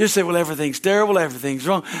have, you say, well, everything's terrible, everything's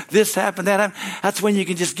wrong. This happened, that happened. That's when you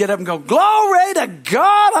can just get up and go, glory to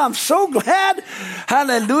God. I'm so glad.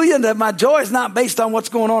 Hallelujah. That my joy is not based on what's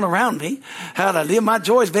going on around me. Hallelujah. My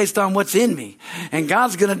joy is based on what's in me. And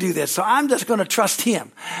God's going to do this. So I'm just going to trust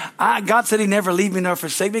him. God said he'd never leave me nor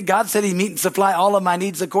forsake me. God said he'd meet and supply all of my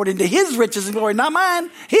needs according to his riches and glory, not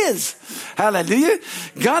mine, his. Hallelujah.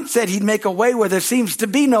 God said he'd make a way where there seems to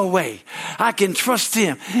be no way. I can trust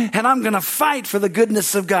him. And I'm going to fight for the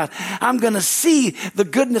goodness of God. I'm going to see the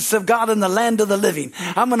goodness of God in the land of the living.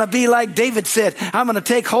 I'm going to be like David said. I'm going to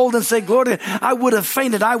take hold and say, glory, I would have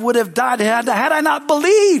fainted. I would have died had I not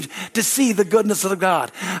believed to see the goodness of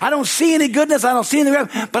God. I don't see any goodness. I don't see any,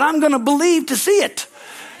 but I'm going to believe to see it.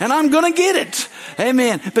 And I'm going to get it.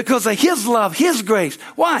 Amen. Because of his love, his grace.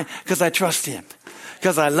 Why? Because I trust him.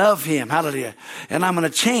 Because I love him. Hallelujah. And I'm going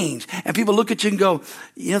to change. And people look at you and go,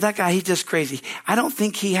 you know, that guy, he's just crazy. I don't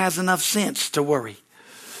think he has enough sense to worry.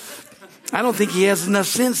 I don't think he has enough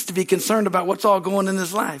sense to be concerned about what's all going in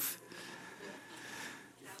his life.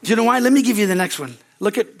 Do you know why? Let me give you the next one.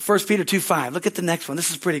 Look at 1 Peter 2:5. Look at the next one. This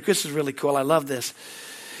is really cool. I love this.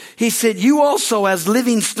 He said, you also as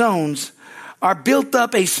living stones are built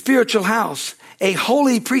up a spiritual house, a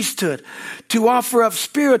holy priesthood, to offer up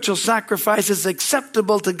spiritual sacrifices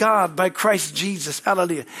acceptable to God by Christ Jesus.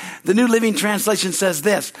 Hallelujah. The New Living Translation says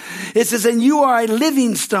this. It says, and you are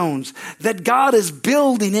living stones that God is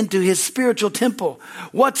building into his spiritual temple.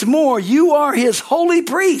 What's more, you are his holy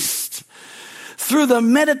priest. Through the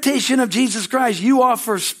meditation of Jesus Christ, you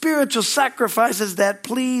offer spiritual sacrifices that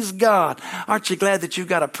please God. Aren't you glad that you've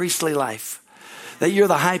got a priestly life? That you're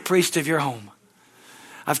the high priest of your home?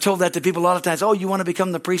 I've told that to people a lot of times. Oh, you want to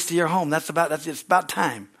become the priest of your home? It's about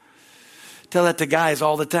time. Tell that to guys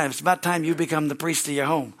all the time. It's about time you become the priest of your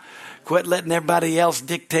home. Quit letting everybody else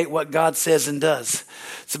dictate what God says and does.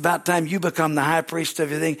 It's about time you become the high priest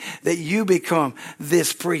of everything, that you become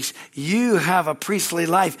this priest. You have a priestly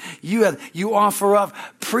life. You offer up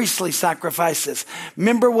priestly sacrifices.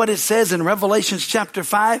 Remember what it says in Revelation chapter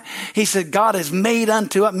 5? He said, God has made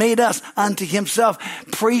us unto himself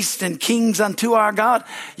priests and kings unto our God.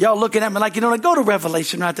 Y'all looking at me like you don't go to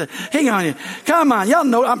Revelation right there. Hang on here. Come on. Y'all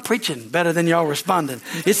know I'm preaching better than y'all responding.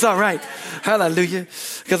 It's all right. Hallelujah.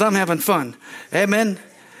 Because I'm having fun. Amen.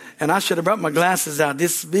 And I should have brought my glasses out.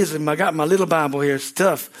 I got my little Bible here. It's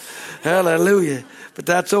tough. Hallelujah. But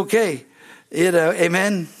that's okay.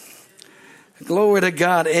 Amen. Glory to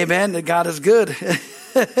God. Amen. That God is good.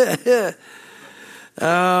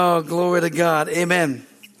 Oh, glory to God. Amen.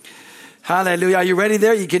 Hallelujah. Are you ready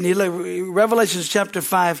there? Revelation chapter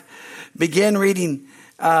 5. Begin reading.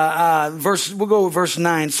 We'll go with verse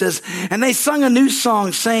 9. It says, and they sung a new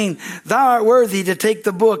song, saying, thou art worthy to take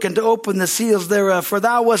the book and to open the seals thereof, for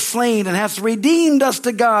thou wast slain and hast redeemed us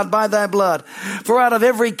to God by thy blood, for out of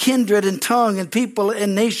every kindred and tongue and people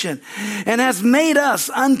and nation, and hast made us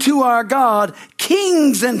unto our God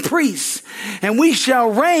kings and priests, and we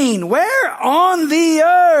shall reign where? On the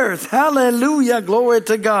earth. Hallelujah. Glory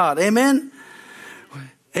to God. Amen.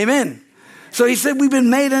 Amen. So he said,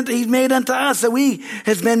 he's made unto us that we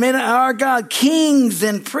has been made unto our God kings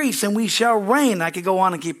and priests, and we shall reign. I could go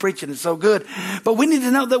on and keep preaching. It's so good. But we need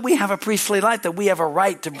to know that we have a priestly life, that we have a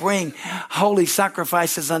right to bring holy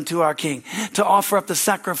sacrifices unto our King, to offer up the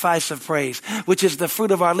sacrifice of praise, which is the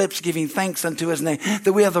fruit of our lips, giving thanks unto his name.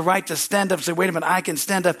 That we have the right to stand up and say, wait a minute, I can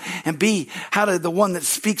stand up and be the one that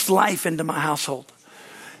speaks life into my household.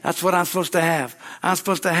 That's what I'm supposed to have. I'm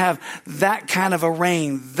supposed to have that kind of a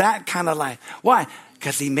reign, that kind of life. Why?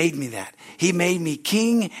 Because he made me that. He made me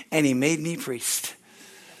king and he made me priest.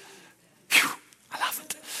 Whew, I love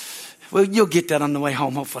it. Well, you'll get that on the way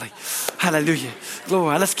home, hopefully. Hallelujah.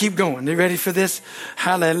 Glory. Let's keep going. You ready for this?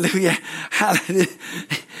 Hallelujah. Hallelujah.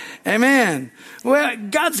 Amen. Well,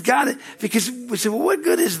 God's got it, because we say, well, what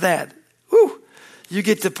good is that? Whew. You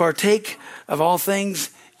get to partake of all things.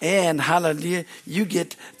 And hallelujah, you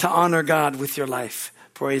get to honor God with your life.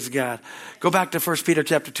 Praise God. Go back to 1 Peter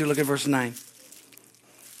chapter 2. Look at verse 9.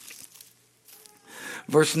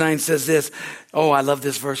 Verse 9 says this. Oh, I love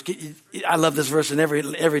this verse. I love this verse in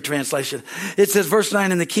every translation. It says, verse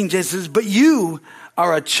 9 in the King James says, but you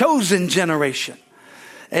are a chosen generation,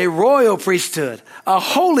 a royal priesthood, a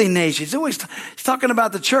holy nation. He's talking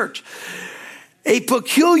about the church. A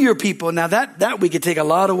peculiar people. Now that we could take a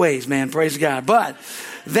lot of ways, man. Praise God. But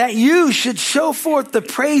that you should show forth the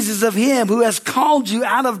praises of him who has called you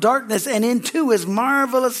out of darkness and into his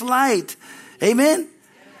marvelous light. Amen.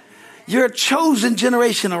 You're a chosen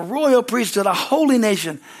generation, a royal priesthood, a holy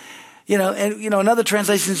nation. Another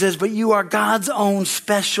translation says, but you are God's own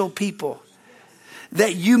special people.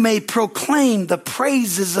 that you may proclaim the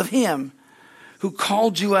praises of him who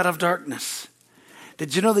called you out of darkness.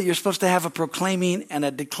 Did you know that you're supposed to have a proclaiming and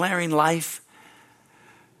a declaring life?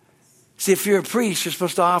 See, if you're a priest, you're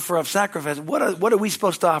supposed to offer up sacrifice. What are we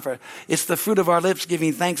supposed to offer? It's the fruit of our lips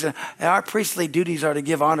giving thanks. Our priestly duties are to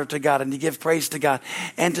give honor to God and to give praise to God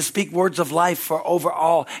and to speak words of life for over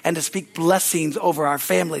all and to speak blessings over our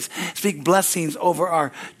families, speak blessings over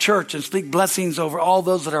our church and speak blessings over all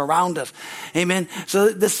those that are around us. Amen. So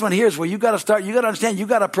this one here is where you got to start. You got to understand. You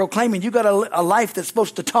got to proclaim and you got a life that's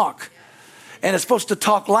supposed to talk, and it's supposed to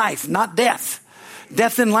talk life, not death.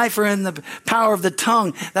 Death and life are in the power of the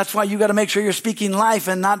tongue. That's why you got to make sure you're speaking life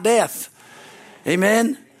and not death.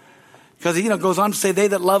 Amen. Because it goes on to say, they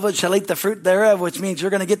that love it shall eat the fruit thereof, which means you're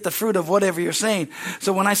going to get the fruit of whatever you're saying.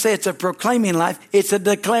 So when I say it's a proclaiming life, it's a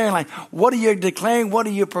declaring life. What are you declaring? What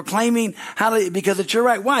are you proclaiming? Because it's your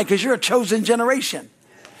right. Why? Because you're a chosen generation.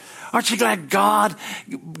 Aren't you glad God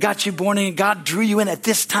got you born in? God drew you in at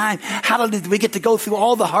this time. Hallelujah. We get to go through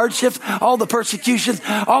all the hardships, all the persecutions,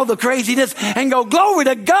 all the craziness and go, glory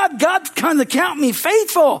to God. God's going to count me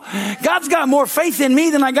faithful. God's got more faith in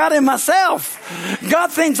me than I got in myself.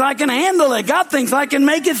 God thinks I can handle it. God thinks I can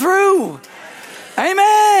make it through.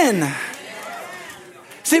 Amen.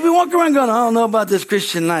 See, we walk around going, I don't know about this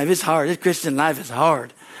Christian life. It's hard. This Christian life is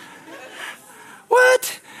hard.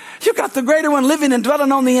 What? You got the greater one living and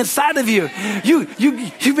dwelling on the inside of you.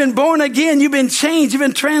 You've been born again. You've been changed. You've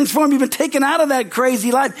been transformed. You've been taken out of that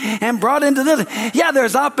crazy life and brought into this. Yeah,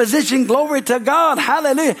 there's opposition. Glory to God.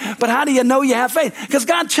 Hallelujah. But how do you know you have faith? Because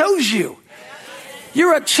God chose you.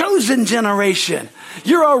 You're a chosen generation.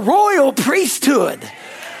 You're a royal priesthood.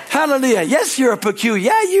 Hallelujah. Yes, you're a peculiar.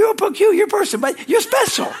 Yeah, you're a peculiar person, but you're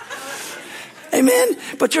special. Amen.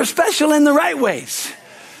 But you're special in the right ways.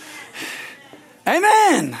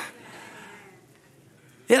 Amen.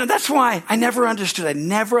 That's why I never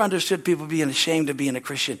understood people being ashamed of being a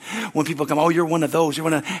Christian. When people come, oh, you're one of those.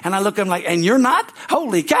 And I look at them like, and you're not?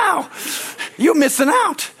 Holy cow. You're missing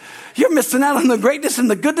out. You're missing out on the greatness and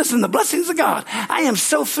the goodness and the blessings of God. I am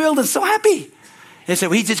so thrilled and so happy. They say,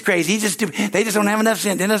 well, he's just crazy. He's just stupid. They just don't have enough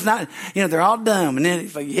sin. Then it's not, they're all dumb. And then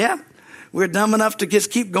it's like, yeah, we're dumb enough to just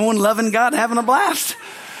keep going, loving God, having a blast.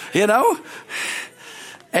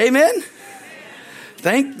 Amen.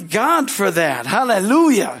 Thank God for that.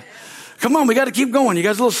 Hallelujah. Come on, we got to keep going. You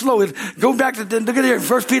guys are a little slow. Go back to, look at here,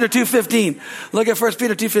 1 Peter 2:15. Look at 1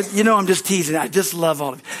 Peter 2:15. I'm just teasing. I just love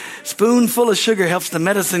all of it. Spoonful of sugar helps the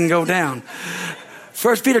medicine go down.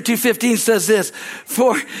 1 Peter 2:15 says this,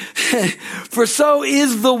 for so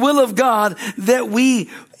is the will of God that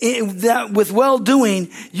with well-doing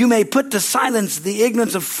you may put to silence the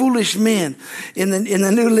ignorance of foolish men. In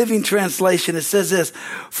the New Living Translation, it says this,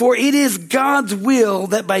 for it is God's will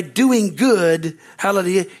that by doing good,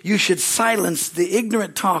 hallelujah, you should silence the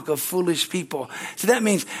ignorant talk of foolish people. So that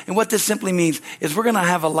means, and what this simply means is we're going to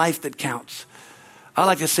have a life that counts. I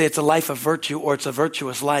like to say it's a life of virtue, or it's a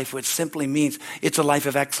virtuous life, which simply means it's a life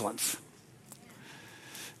of excellence.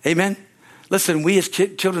 Amen. Listen, we as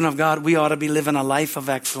children of God, we ought to be living a life of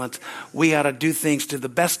excellence. We ought to do things to the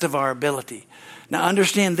best of our ability. Now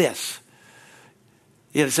understand this.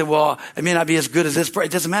 You say, well, it may not be as good as this.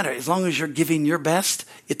 It doesn't matter. As long as you're giving your best,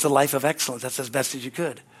 it's a life of excellence. That's as best as you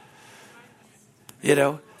could.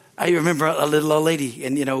 I remember a little old lady,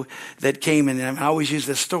 that came, and I always use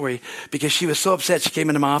this story because she was so upset. She came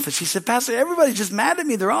into my office. She said, Pastor, everybody's just mad at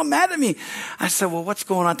me. They're all mad at me. I said, well, what's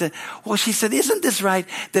going on? Well, she said, isn't this right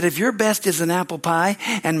that if your best is an apple pie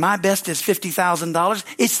and my best is $50,000,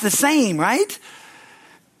 it's the same, right?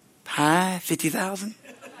 Pie, 50,000?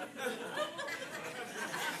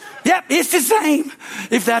 Yep, it's the same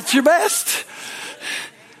if that's your best,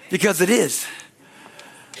 because it is.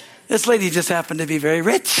 This lady just happened to be very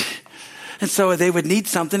rich. And so they would need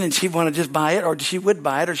something and she'd want to just buy it, or she would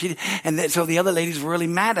buy it, so the other ladies were really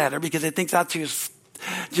mad at her because they think that she was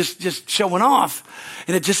just showing off.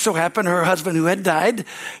 And it just so happened her husband, who had died,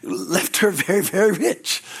 left her very, very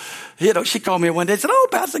rich. She called me one day and said, oh,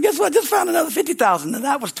 Pastor, guess what? I just found another 50,000. And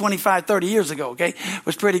that was 25, 30 years ago, okay? It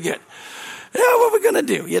was pretty good. What are we going to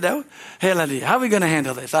do, Hallelujah. How are we going to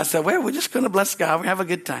handle this? I said, well, we're just going to bless God. We have a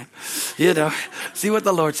good time, see what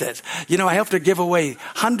the Lord says. I helped her give away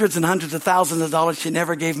hundreds and hundreds of thousands of dollars. She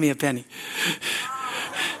never gave me a penny.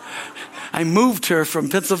 I moved her from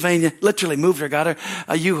Pennsylvania, literally moved her, got her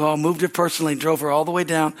a U-Haul, moved her personally, drove her all the way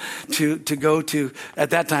down to go to,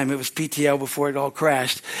 at that time it was PTL before it all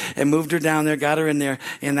crashed, and moved her down there, got her in there,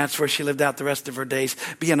 and that's where she lived out the rest of her days,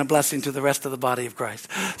 being a blessing to the rest of the body of Christ.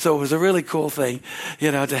 So it was a really cool thing,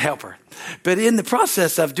 to help her. But in the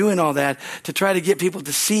process of doing all that, to try to get people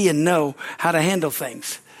to see and know how to handle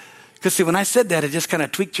things, Because see, when I said that, it just kind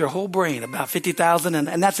of tweaked your whole brain about 50,000.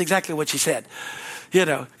 And that's exactly what she said.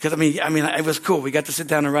 Because I mean, it was cool. We got to sit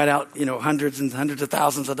down and write out, hundreds and hundreds of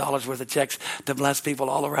thousands of dollars worth of checks to bless people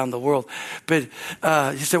all around the world. But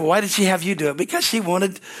he said, well, why did she have you do it? Because she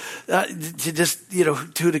wanted to just,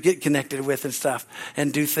 to get connected with and stuff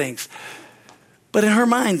and do things. But in her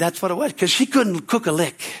mind, that's what it was. Because she couldn't cook a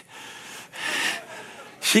lick.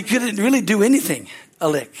 She couldn't really do anything a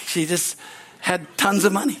lick. She just had tons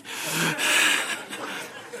of money.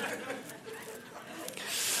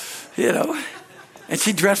 And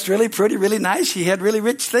she dressed really pretty, really nice. She had really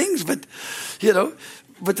rich things, but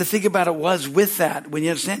the thing about it was with that, when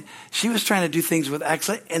you understand, she was trying to do things with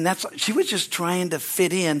excellence, and she was just trying to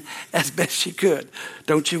fit in as best she could.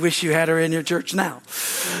 Don't you wish you had her in your church now?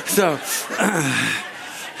 So, I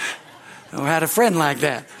had a friend like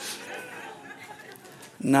that.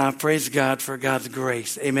 Now, praise God for God's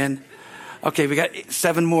grace. Amen. Okay, we got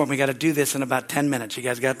 7 more. We got to do this in about 10 minutes. You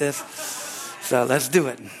guys got this? So let's do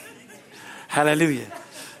it. Hallelujah.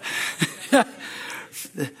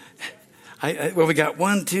 We got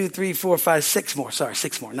 1, 2, 3, 4, 5, 6 more. Sorry,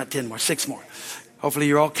 6 more, not 10 more, 6 more. Hopefully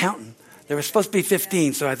you're all counting. There was supposed to be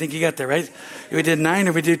 15, so I think you got there, right? We did 9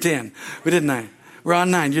 or we do 10? We did 9. We're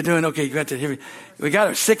on 9. You're doing okay. You got to here. We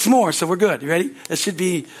got 6 more, so we're good. You ready? It should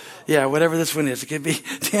be, whatever this one is. It could be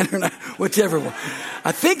 10 or 9, whichever one.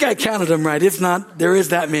 I think I counted them right. If not, there is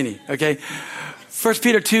that many. Okay. 1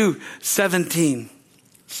 Peter 2:17.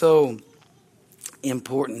 So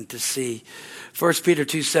important to see. 1 Peter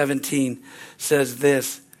 2:17 says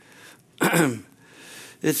this.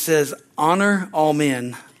 It says, honor all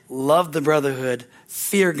men, love the brotherhood,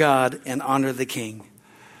 fear God, and honor the king.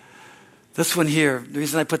 This one here, the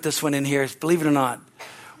reason I put this one in here is, believe it or not,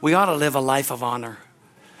 we ought to live a life of honor.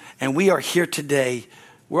 And we are here today.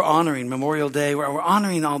 We're honoring Memorial Day. We're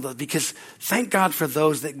honoring all those, because thank God for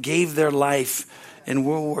those that gave their life in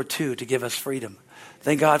World War II to give us freedom.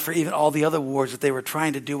 Thank God for even all the other wars that they were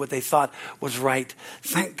trying to do what they thought was right.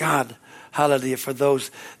 Thank God, hallelujah, for those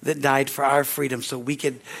that died for our freedom so we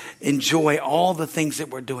could enjoy all the things that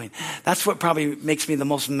we're doing. That's what probably makes me the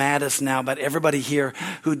most maddest now about everybody here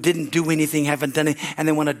who didn't do anything, haven't done anything, and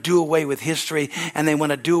they want to do away with history, and they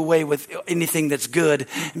want to do away with anything that's good,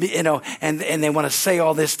 and they want to say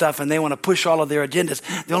all this stuff, and they want to push all of their agendas.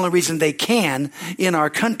 The only reason they can in our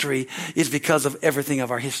country is because of everything of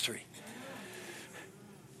our history.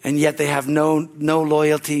 And yet they have no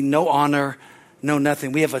loyalty, no honor, no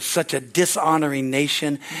nothing. We have such a dishonoring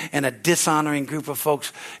nation and a dishonoring group of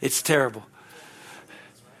folks. It's terrible.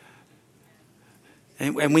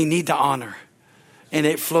 And we need to honor. And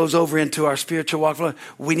it flows over into our spiritual walk.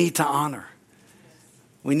 We need to honor.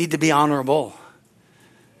 We need to be honorable.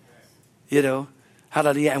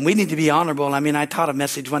 Hallelujah. And we need to be honorable. I mean, I taught a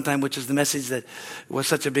message one time, which is the message that was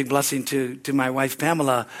such a big blessing to my wife,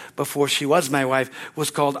 Pamela, before she was my wife, was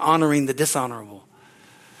called Honoring the Dishonorable.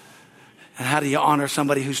 And how do you honor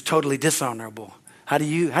somebody who's totally dishonorable? How do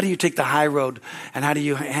you take the high road, and how do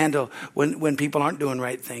you handle when people aren't doing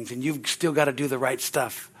right things, and you've still got to do the right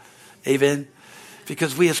stuff? Amen?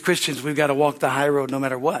 Because we as Christians, we've got to walk the high road no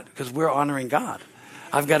matter what, because we're honoring God.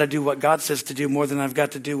 I've got to do what God says to do more than I've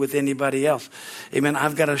got to do with anybody else. Amen.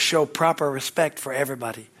 I've got to show proper respect for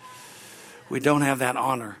everybody. We don't have that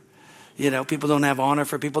honor. People don't have honor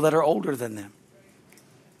for people that are older than them.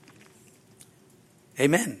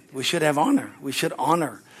 Amen. We should have honor. We should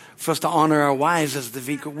honor. We're supposed to honor our wives as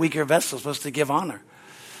the weaker vessels. We're supposed to give honor.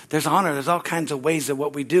 There's honor. There's all kinds of ways of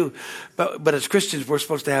what we do. But as Christians, we're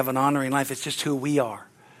supposed to have an honoring life. It's just who we are.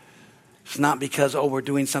 It's not because, we're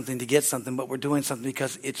doing something to get something, but we're doing something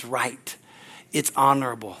because it's right. It's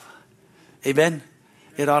honorable. Amen?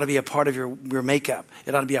 It ought to be a part of your makeup.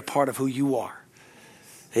 It ought to be a part of who you are.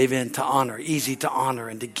 Amen? To honor, easy to honor,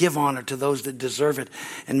 and to give honor to those that deserve it,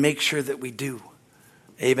 and make sure that we do.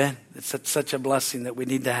 Amen? It's such a blessing that we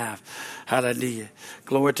need to have. Hallelujah.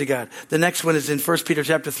 Glory to God. The next one is in 1 Peter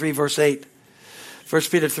chapter 3, verse 8. 1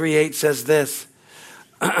 Peter 3:8 says this.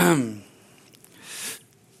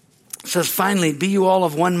 It says, finally, be you all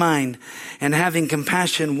of one mind, and having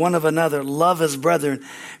compassion one of another, love as brethren,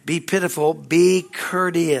 be pitiful, be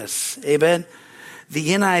courteous. Amen. The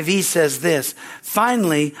NIV says this,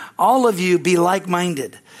 finally, all of you be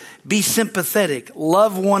like-minded, be sympathetic,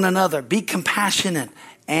 love one another, be compassionate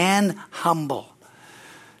and humble.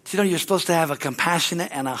 Do you're supposed to have a compassionate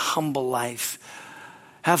and a humble life.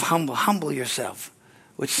 Humble yourself.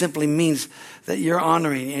 Which simply means that you're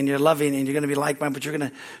honoring and you're loving and you're going to be like-minded, but you're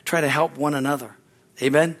going to try to help one another.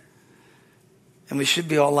 Amen? And we should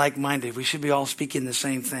be all like-minded. We should be all speaking the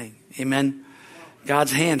same thing. Amen?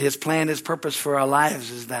 God's hand, his plan, his purpose for our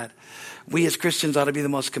lives is that we as Christians ought to be the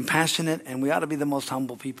most compassionate and we ought to be the most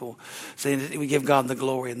humble people, saying that we give God the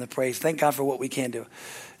glory and the praise. Thank God for what we can do.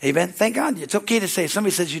 Amen. Thank God. It's okay to say, if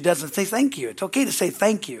somebody says you doesn't, say thank you. It's okay to say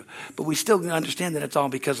thank you, but we still understand that it's all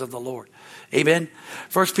because of the Lord. Amen.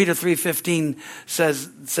 1 Peter 3:15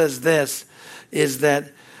 says this, is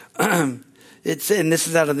that, and this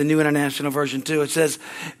is out of the New International Version too. It says,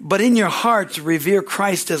 but in your hearts revere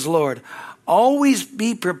Christ as Lord. Always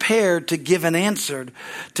be prepared to give an answer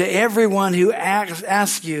to everyone who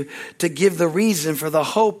asks you to give the reason for the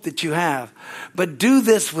hope that you have. But do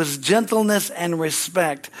this with gentleness and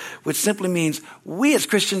respect, which simply means we as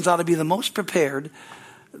Christians ought to be the most prepared,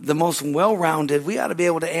 the most well-rounded. We ought to be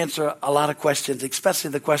able to answer a lot of questions, especially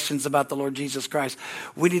the questions about the Lord Jesus Christ.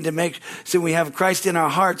 We need to make sure we have Christ in our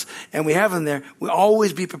hearts and we have him there. We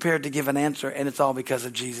always be prepared to give an answer, and it's all because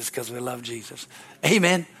of Jesus, because we love Jesus.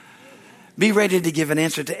 Amen. Be ready to give an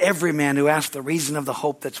answer to every man who asks the reason of the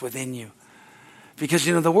hope that's within you. Because,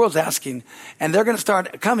 the world's asking, and they're going to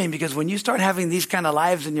start coming, because when you start having these kind of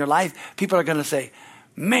lives in your life, people are going to say,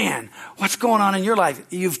 man, what's going on in your life?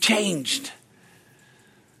 You've changed.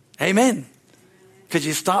 Amen. Because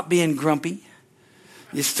you stop being grumpy.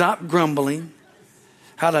 You stop grumbling.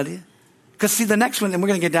 Hallelujah. Because see, the next one, and we're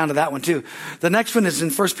going to get down to that one too. The next one is in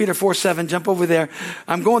 1 Peter 4:7. Jump over there.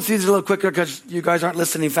 I'm going through these a little quicker because you guys aren't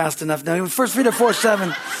listening fast enough. Now, 1 Peter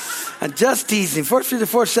 4:7. I'm just teasing. 1 Peter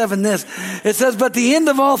 4:7, this. It says, but the end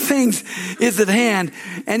of all things is at hand.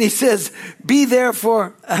 And he says, be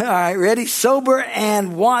therefore, all right, ready? Sober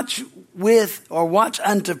and watch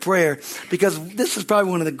unto prayer, because this is probably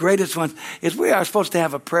one of the greatest ones, is we are supposed to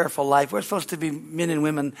have a prayerful life. We're supposed to be men and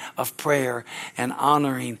women of prayer and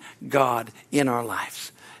honoring God in our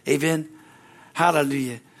lives. Amen.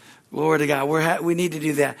 Hallelujah. Glory to God. We need to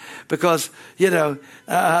do that because, the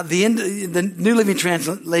New Living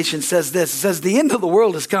Translation says this. It says, the end of the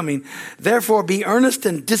world is coming. Therefore, be earnest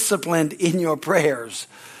and disciplined in your prayers.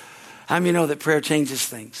 How many know that prayer changes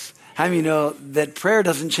things? How many know that prayer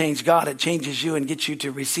doesn't change God? It changes you and gets you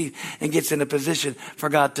to receive and gets in a position for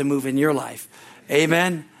God to move in your life.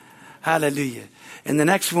 Amen. Hallelujah. And the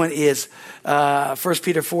next one is 1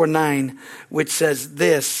 Peter 4:9, which says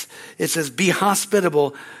this. It says, be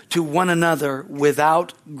hospitable to one another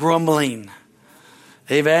without grumbling.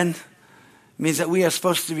 Amen. It means that we are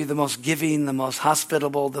supposed to be the most giving, the most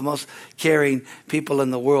hospitable, the most caring people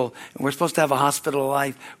in the world. And we're supposed to have a hospitable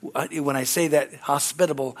life. When I say that,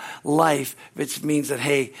 hospitable life, it means that,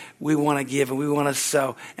 hey, we want to give and we want to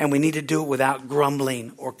sow. And we need to do it without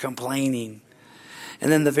grumbling or complaining.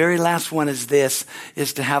 And then the very last one is this,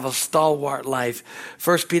 is to have a stalwart life.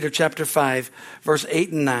 1 Peter chapter 5, verse 8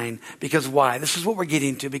 and 9. Because why? This is what we're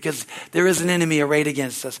getting to, because there is an enemy arrayed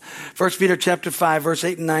against us. 1 Peter chapter 5, verse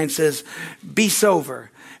 8 and 9 says, be sober,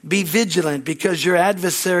 be vigilant, because your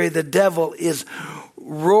adversary, the devil, is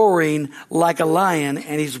roaring like a lion,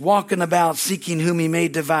 and he's walking about seeking whom he may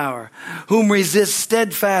devour, whom resist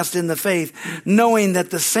steadfast in the faith, knowing that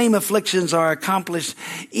the same afflictions are accomplished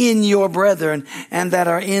in your brethren and that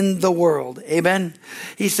are in the world. Amen.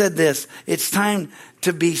 He said this, it's time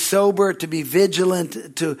to be sober, to be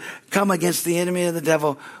vigilant, to come against the enemy of the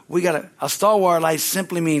devil. We got a stalwart life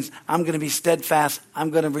simply means I'm going to be steadfast. I'm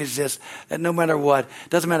going to resist. That no matter what,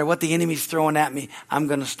 doesn't matter what the enemy's throwing at me, I'm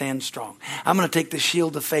going to stand strong. I'm going to take the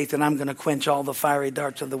shield of faith and I'm going to quench all the fiery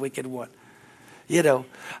darts of the wicked one.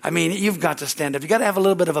 You've got to stand up. You got to have a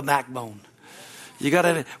little bit of a backbone.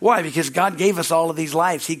 Why? Because God gave us all of these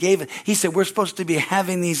lives. He said we're supposed to be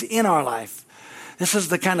having these in our life. This is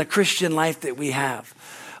the kind of Christian life that we have.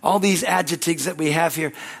 All these adjectives that we have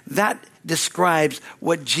here, that describes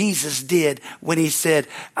what Jesus did when he said,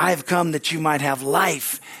 I've come that you might have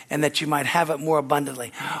life and that you might have it more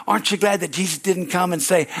abundantly. Aren't you glad that Jesus didn't come and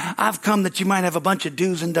say, I've come that you might have a bunch of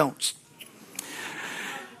do's and don'ts?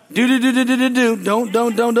 Don't.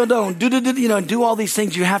 Do all these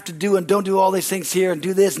things you have to do and don't do all these things here and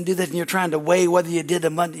do this and do this. And you're trying to weigh whether you did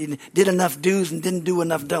enough do's and didn't do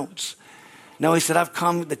enough don'ts. No, he said, I've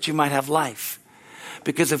come that you might have life.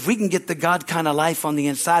 Because if we can get the God kind of life on the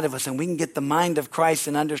inside of us and we can get the mind of Christ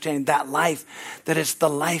and understanding that life, that it's the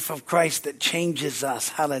life of Christ that changes us,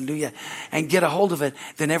 hallelujah, and get a hold of it,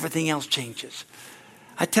 then everything else changes.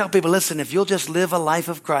 I tell people, listen, if you'll just live a life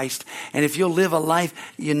of Christ and if you'll live a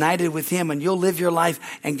life united with him and you'll live your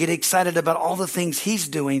life and get excited about all the things he's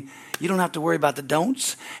doing, you don't have to worry about the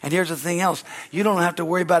don'ts. And here's the thing else. You don't have to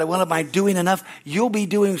worry about it. Well, am I doing enough? You'll be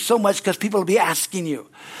doing so much because people will be asking you.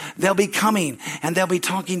 They'll be coming and they'll be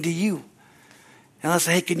talking to you. And I'll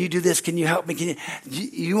say, hey, can you do this? Can you help me?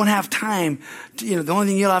 You won't have time. The only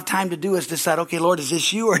thing you'll have time to do is decide, okay, Lord, is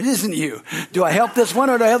this you or it isn't you? Do I help this one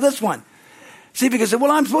or do I help this one? See, because,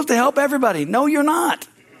 well, I'm supposed to help everybody. No, you're not.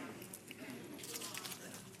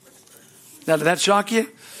 Now, did that shock you?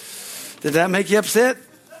 Did that make you upset?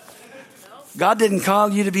 God didn't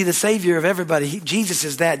call you to be the savior of everybody. Jesus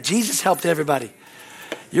is that. Jesus helped everybody.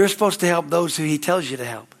 You're supposed to help those who he tells you to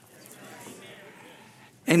help.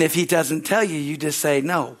 And if he doesn't tell you, you just say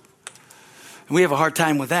no. And we have a hard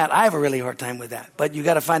time with that. I have a really hard time with that. But you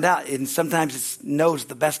got to find out. And sometimes it's no's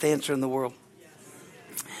the best answer in the world.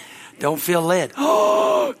 Don't feel led.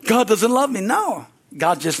 Oh, God doesn't love me. No.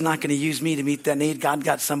 God's just not going to use me to meet that need. God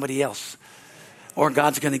got somebody else. Or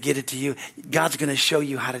God's going to get it to you. God's going to show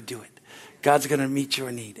you how to do it. God's going to meet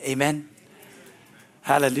your need. Amen.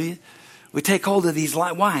 Hallelujah. We take hold of these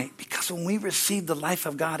lives. Why? Because when we receive the life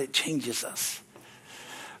of God, it changes us.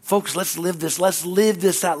 Folks, let's live this. Let's live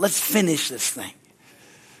this out. Let's finish this thing.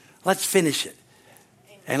 Let's finish it.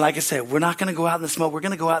 And like I said, we're not going to go out in the smoke. We're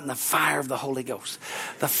going to go out in the fire of the Holy Ghost.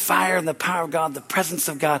 The fire and the power of God, the presence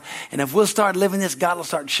of God. And if we'll start living this, God will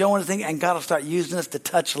start showing us things and God will start using us to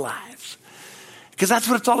touch lives. Because that's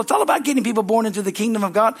what it's all. It's all about getting people born into the kingdom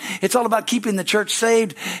of God. It's all about keeping the church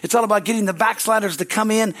saved. It's all about getting the backsliders to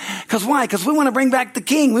come in. Because why? Because we want to bring back the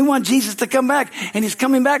king. We want Jesus to come back. And he's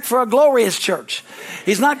coming back for a glorious church.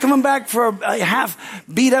 He's not coming back for a half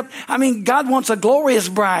beat up. I mean, God wants a glorious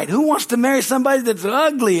bride. Who wants to marry somebody that's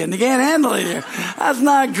ugly and they can't handle it? That's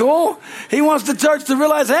not cool. He wants the church to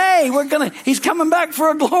realize, hey, he's coming back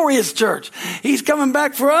for a glorious church. He's coming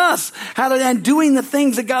back for us. And doing the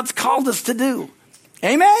things that God's called us to do.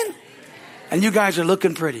 Amen? And you guys are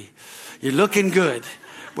looking pretty. You're looking good.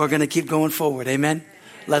 We're going to keep going forward. Amen?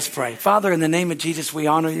 Let's pray. Father, in the name of Jesus, we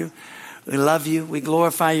honor you. We love you. We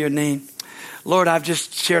glorify your name. Lord, I've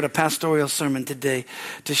just shared a pastoral sermon today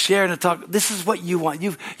to share and to talk. This is what you want.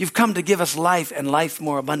 You've come to give us life and life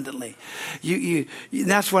more abundantly.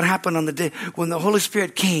 That's what happened on the day when the Holy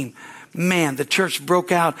Spirit came. Man, the church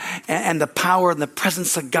broke out and the power and the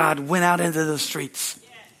presence of God went out into the streets.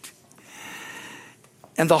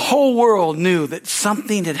 And the whole world knew that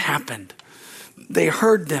something had happened. They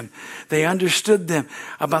heard them. They understood them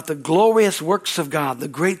about the glorious works of God, the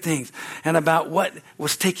great things, and about what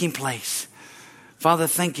was taking place. Father,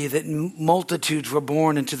 thank you that multitudes were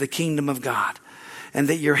born into the kingdom of God and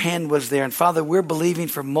that your hand was there. And Father, we're believing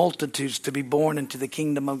for multitudes to be born into the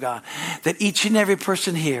kingdom of God. That each and every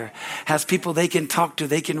person here has people they can talk to,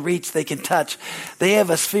 they can reach, they can touch. They have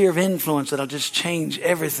a sphere of influence that'll just change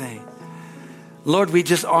everything. Lord, we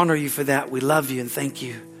just honor you for that. We love you and thank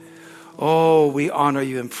you. Oh, we honor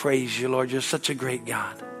you and praise you, Lord. You're such a great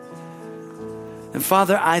God. And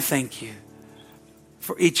Father, I thank you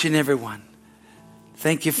for each and every one.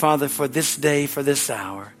 Thank you, Father, for this day, for this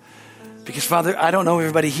hour. Because, Father, I don't know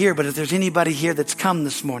everybody here, but if there's anybody here that's come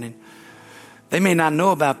this morning, they may not know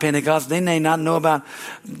about Pentecost. They may not know about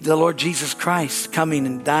the Lord Jesus Christ coming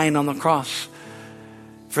and dying on the cross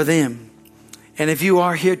for them. And if you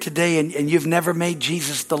are here today and you've never made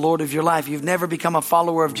Jesus the Lord of your life, you've never become a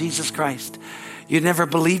follower of Jesus Christ, you've never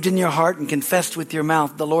believed in your heart and confessed with your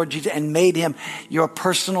mouth the Lord Jesus and made him your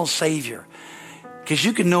personal Savior. Because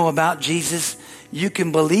you can know about Jesus, you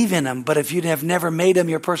can believe in him, but if you have never made him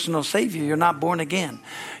your personal Savior, you're not born again.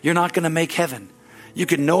 You're not going to make heaven. You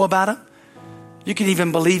can know about him. You can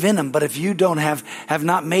even believe in him, but if you don't have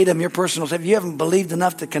not made him your personal Savior, you haven't believed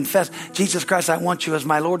enough to confess, Jesus Christ, I want you as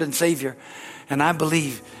my Lord and Savior. And I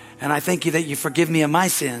believe, and I thank you that you forgive me of my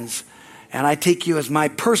sins. And I take you as my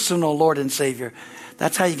personal Lord and Savior.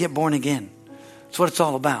 That's how you get born again. That's what it's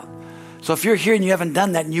all about. So if you're here and you haven't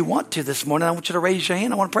done that and you want to this morning, I want you to raise your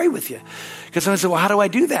hand. I want to pray with you. Because someone said, well, how do I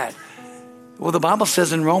do that? Well, the Bible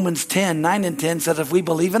says in Romans 10, 9 and 10 says, if we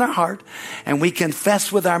believe in our heart and we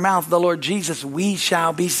confess with our mouth the Lord Jesus, we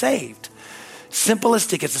shall be saved.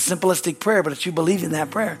 Simplistic. It's a simplistic prayer, but it's you believe in that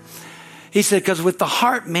prayer. He said, because with the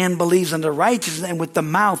heart man believes unto righteousness, and with the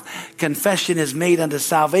mouth confession is made unto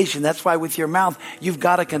salvation. That's why with your mouth you've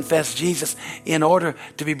got to confess Jesus in order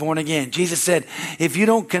to be born again. Jesus said, if you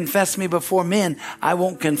don't confess me before men, I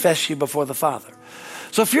won't confess you before the Father.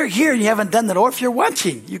 So if you're here and you haven't done that, or if you're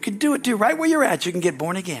watching, you can do it too. Right where you're at, you can get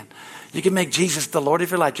born again. You can make Jesus the Lord of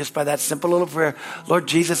your life just by that simple little prayer. Lord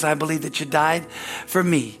Jesus, I believe that you died for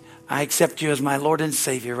me. I accept you as my Lord and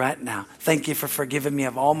Savior right now. Thank you for forgiving me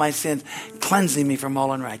of all my sins, cleansing me from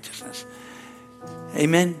all unrighteousness.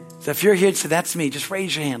 Amen. So if you're here and say, that's me, just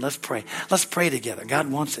raise your hand. Let's pray. Let's pray together. God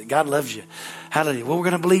wants it. God loves you. Hallelujah. Well, we're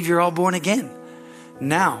going to believe you're all born again.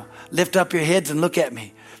 Now, lift up your heads and look at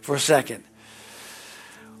me for a second.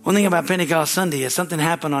 One thing about Pentecost Sunday is something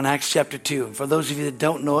happened on Acts chapter 2. And for those of you that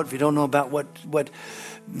don't know it, if you don't know about what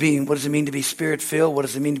does it mean to be Spirit-filled? What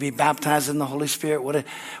does it mean to be baptized in the Holy Spirit?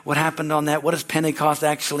 What happened on that? What does Pentecost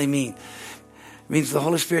actually mean? It means the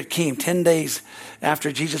Holy Spirit came 10 days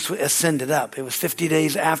after Jesus ascended up. It was 50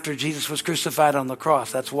 days after Jesus was crucified on the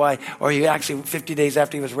cross. That's why, or he actually 50 days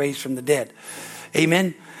after he was raised from the dead.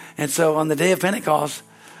 Amen? And so on the day of Pentecost,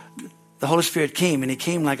 the Holy Spirit came, and he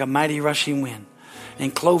came like a mighty rushing wind.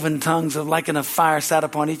 And cloven tongues of like a fire sat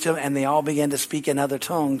upon each of them, and they all began to speak in other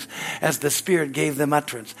tongues as the Spirit gave them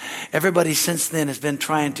utterance. Everybody since then has been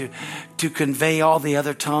trying to convey all the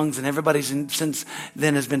other tongues, and everybody since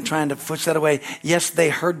then has been trying to push that away. Yes, they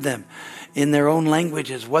heard them in their own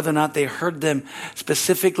languages, whether or not they heard them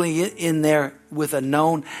specifically in there with a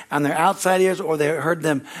known on their outside ears, or they heard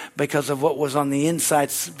them because of what was on the inside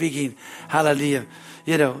speaking. Hallelujah.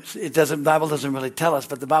 You know, the Bible doesn't really tell us,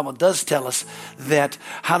 but the Bible does tell us that,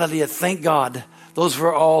 hallelujah, thank God, those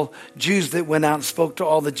were all Jews that went out and spoke to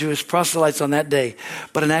all the Jewish proselytes on that day.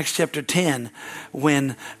 But in Acts chapter 10,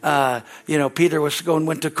 when, Peter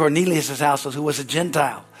went to Cornelius' house, who was a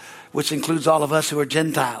Gentile, which includes all of us who are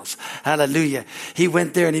Gentiles. Hallelujah. He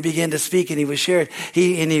went there and he began to speak, and he was shared.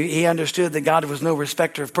 He understood that God was no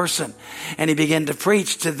respecter of person. And he began to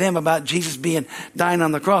preach to them about Jesus dying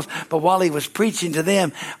on the cross. But while he was preaching to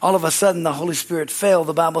them, all of a sudden the Holy Spirit fell,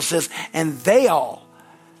 the Bible says, and they all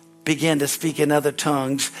began to speak in other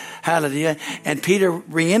tongues. Hallelujah. And Peter,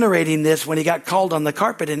 reiterating this when he got called on the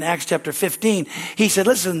carpet in Acts chapter 15, he said,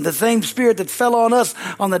 listen, the same Spirit that fell on us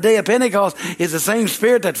on the day of Pentecost is the same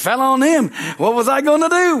Spirit that fell on them. What was I going to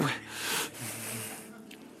do?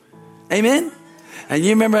 Amen. And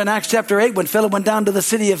you remember in Acts chapter 8 when Philip went down to the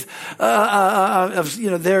city of Samaria,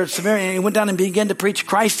 and he went down and began to preach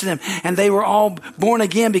Christ to them. And they were all born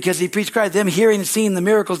again because he preached Christ, them hearing and seeing the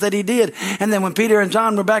miracles that he did. And then when Peter and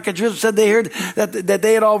John were back at Jerusalem, said they heard that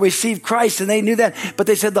they had all received Christ, and they knew that. But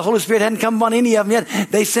they said the Holy Spirit hadn't come upon any of them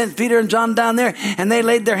yet. They sent Peter and John down there, and they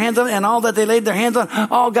laid their hands on them, and all that they laid their hands on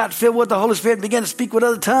all got filled with the Holy Spirit and began to speak with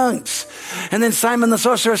other tongues. And then Simon the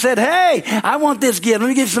sorcerer said, hey, I want this gift. Let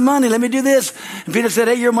me give you some money. Let me do this. And Peter said,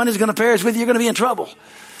 hey, your money's going to perish with you. You're going to be in trouble.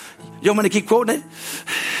 You want me to keep quoting it?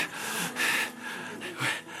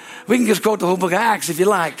 We can just quote the whole book of Acts if you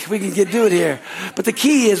like. We can do it here. But the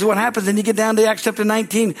key is what happens when you get down to Acts chapter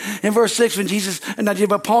 19 and verse 6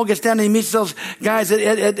 but Paul gets down and he meets those guys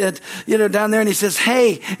down there, and he says,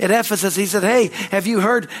 hey, at Ephesus, he said, hey, have you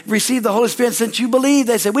received the Holy Spirit since you believe?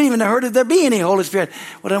 They said, we didn't even heard if there be any Holy Spirit.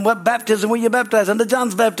 Well, then what baptism were you baptized under?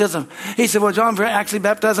 John's baptism. He said, well, John actually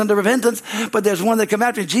baptized under repentance, but there's one that came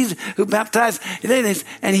after Jesus who baptized,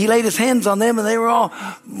 and he laid his hands on them, and they were all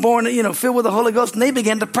born, filled with the Holy Ghost, and they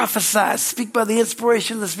began to prophesy. Speak by the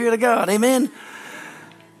inspiration of the Spirit of God. Amen.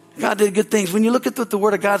 God did good things. When you look at what the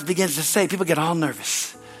Word of God begins to say, people get all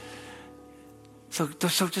nervous. So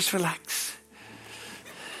just relax.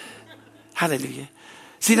 Hallelujah.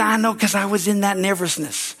 See, now I know because I was in that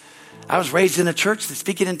nervousness. I was raised in a church that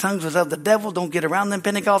speaking in tongues was of the devil. Don't get around them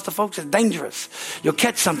Pentecostal folks. It's dangerous. You'll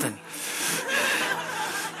catch something.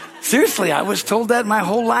 Seriously, I was told that my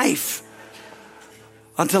whole life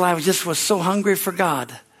until I was so hungry for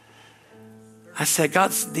God. I said,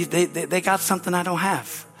 God, they got something I don't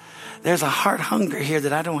have. There's a heart hunger here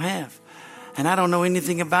that I don't have. And I don't know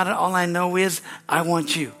anything about it. All I know is I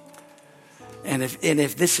want you. And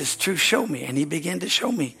if this is true, show me. And he began to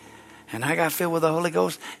show me. And I got filled with the Holy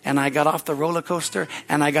Ghost. And I got off the roller coaster.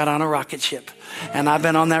 And I got on a rocket ship. And I've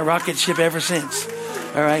been on that rocket ship ever since.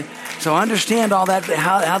 All right. So understand all that,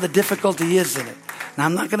 how the difficulty is in it. Now,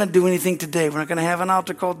 I'm not going to do anything today. We're not going to have an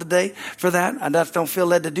altar call today for that. I just don't feel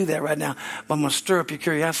led to do that right now. But I'm going to stir up your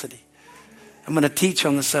curiosity. I'm going to teach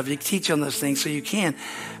on the subject, teach on those things so you can.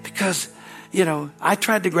 Because, I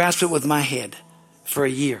tried to grasp it with my head for a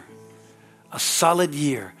year. A solid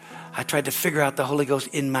year. I tried to figure out the Holy Ghost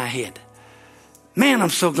in my head. Man, I'm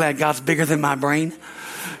so glad God's bigger than my brain.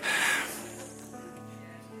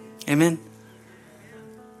 Amen.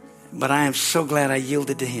 But I am so glad I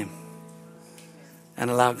yielded to him and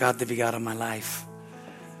allow God to be God in my life.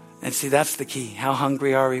 And see, that's the key. How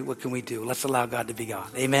hungry are we? What can we do? Let's allow God to be God.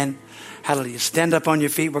 Amen. Hallelujah. Stand up on your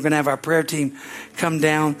feet. We're going to have our prayer team come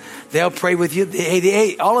down. They'll pray with you.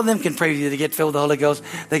 All of them can pray with you to get filled with the Holy Ghost.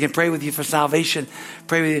 They can pray with you for salvation.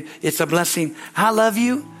 Pray with you. It's a blessing. I love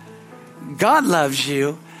you. God loves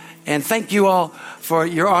you. And thank you all for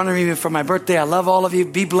your honoring me for my birthday. I love all of you.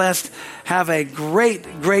 Be blessed. Have a great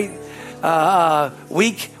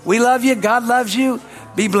week. We love you. God loves you.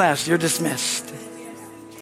 Be blessed. You're dismissed.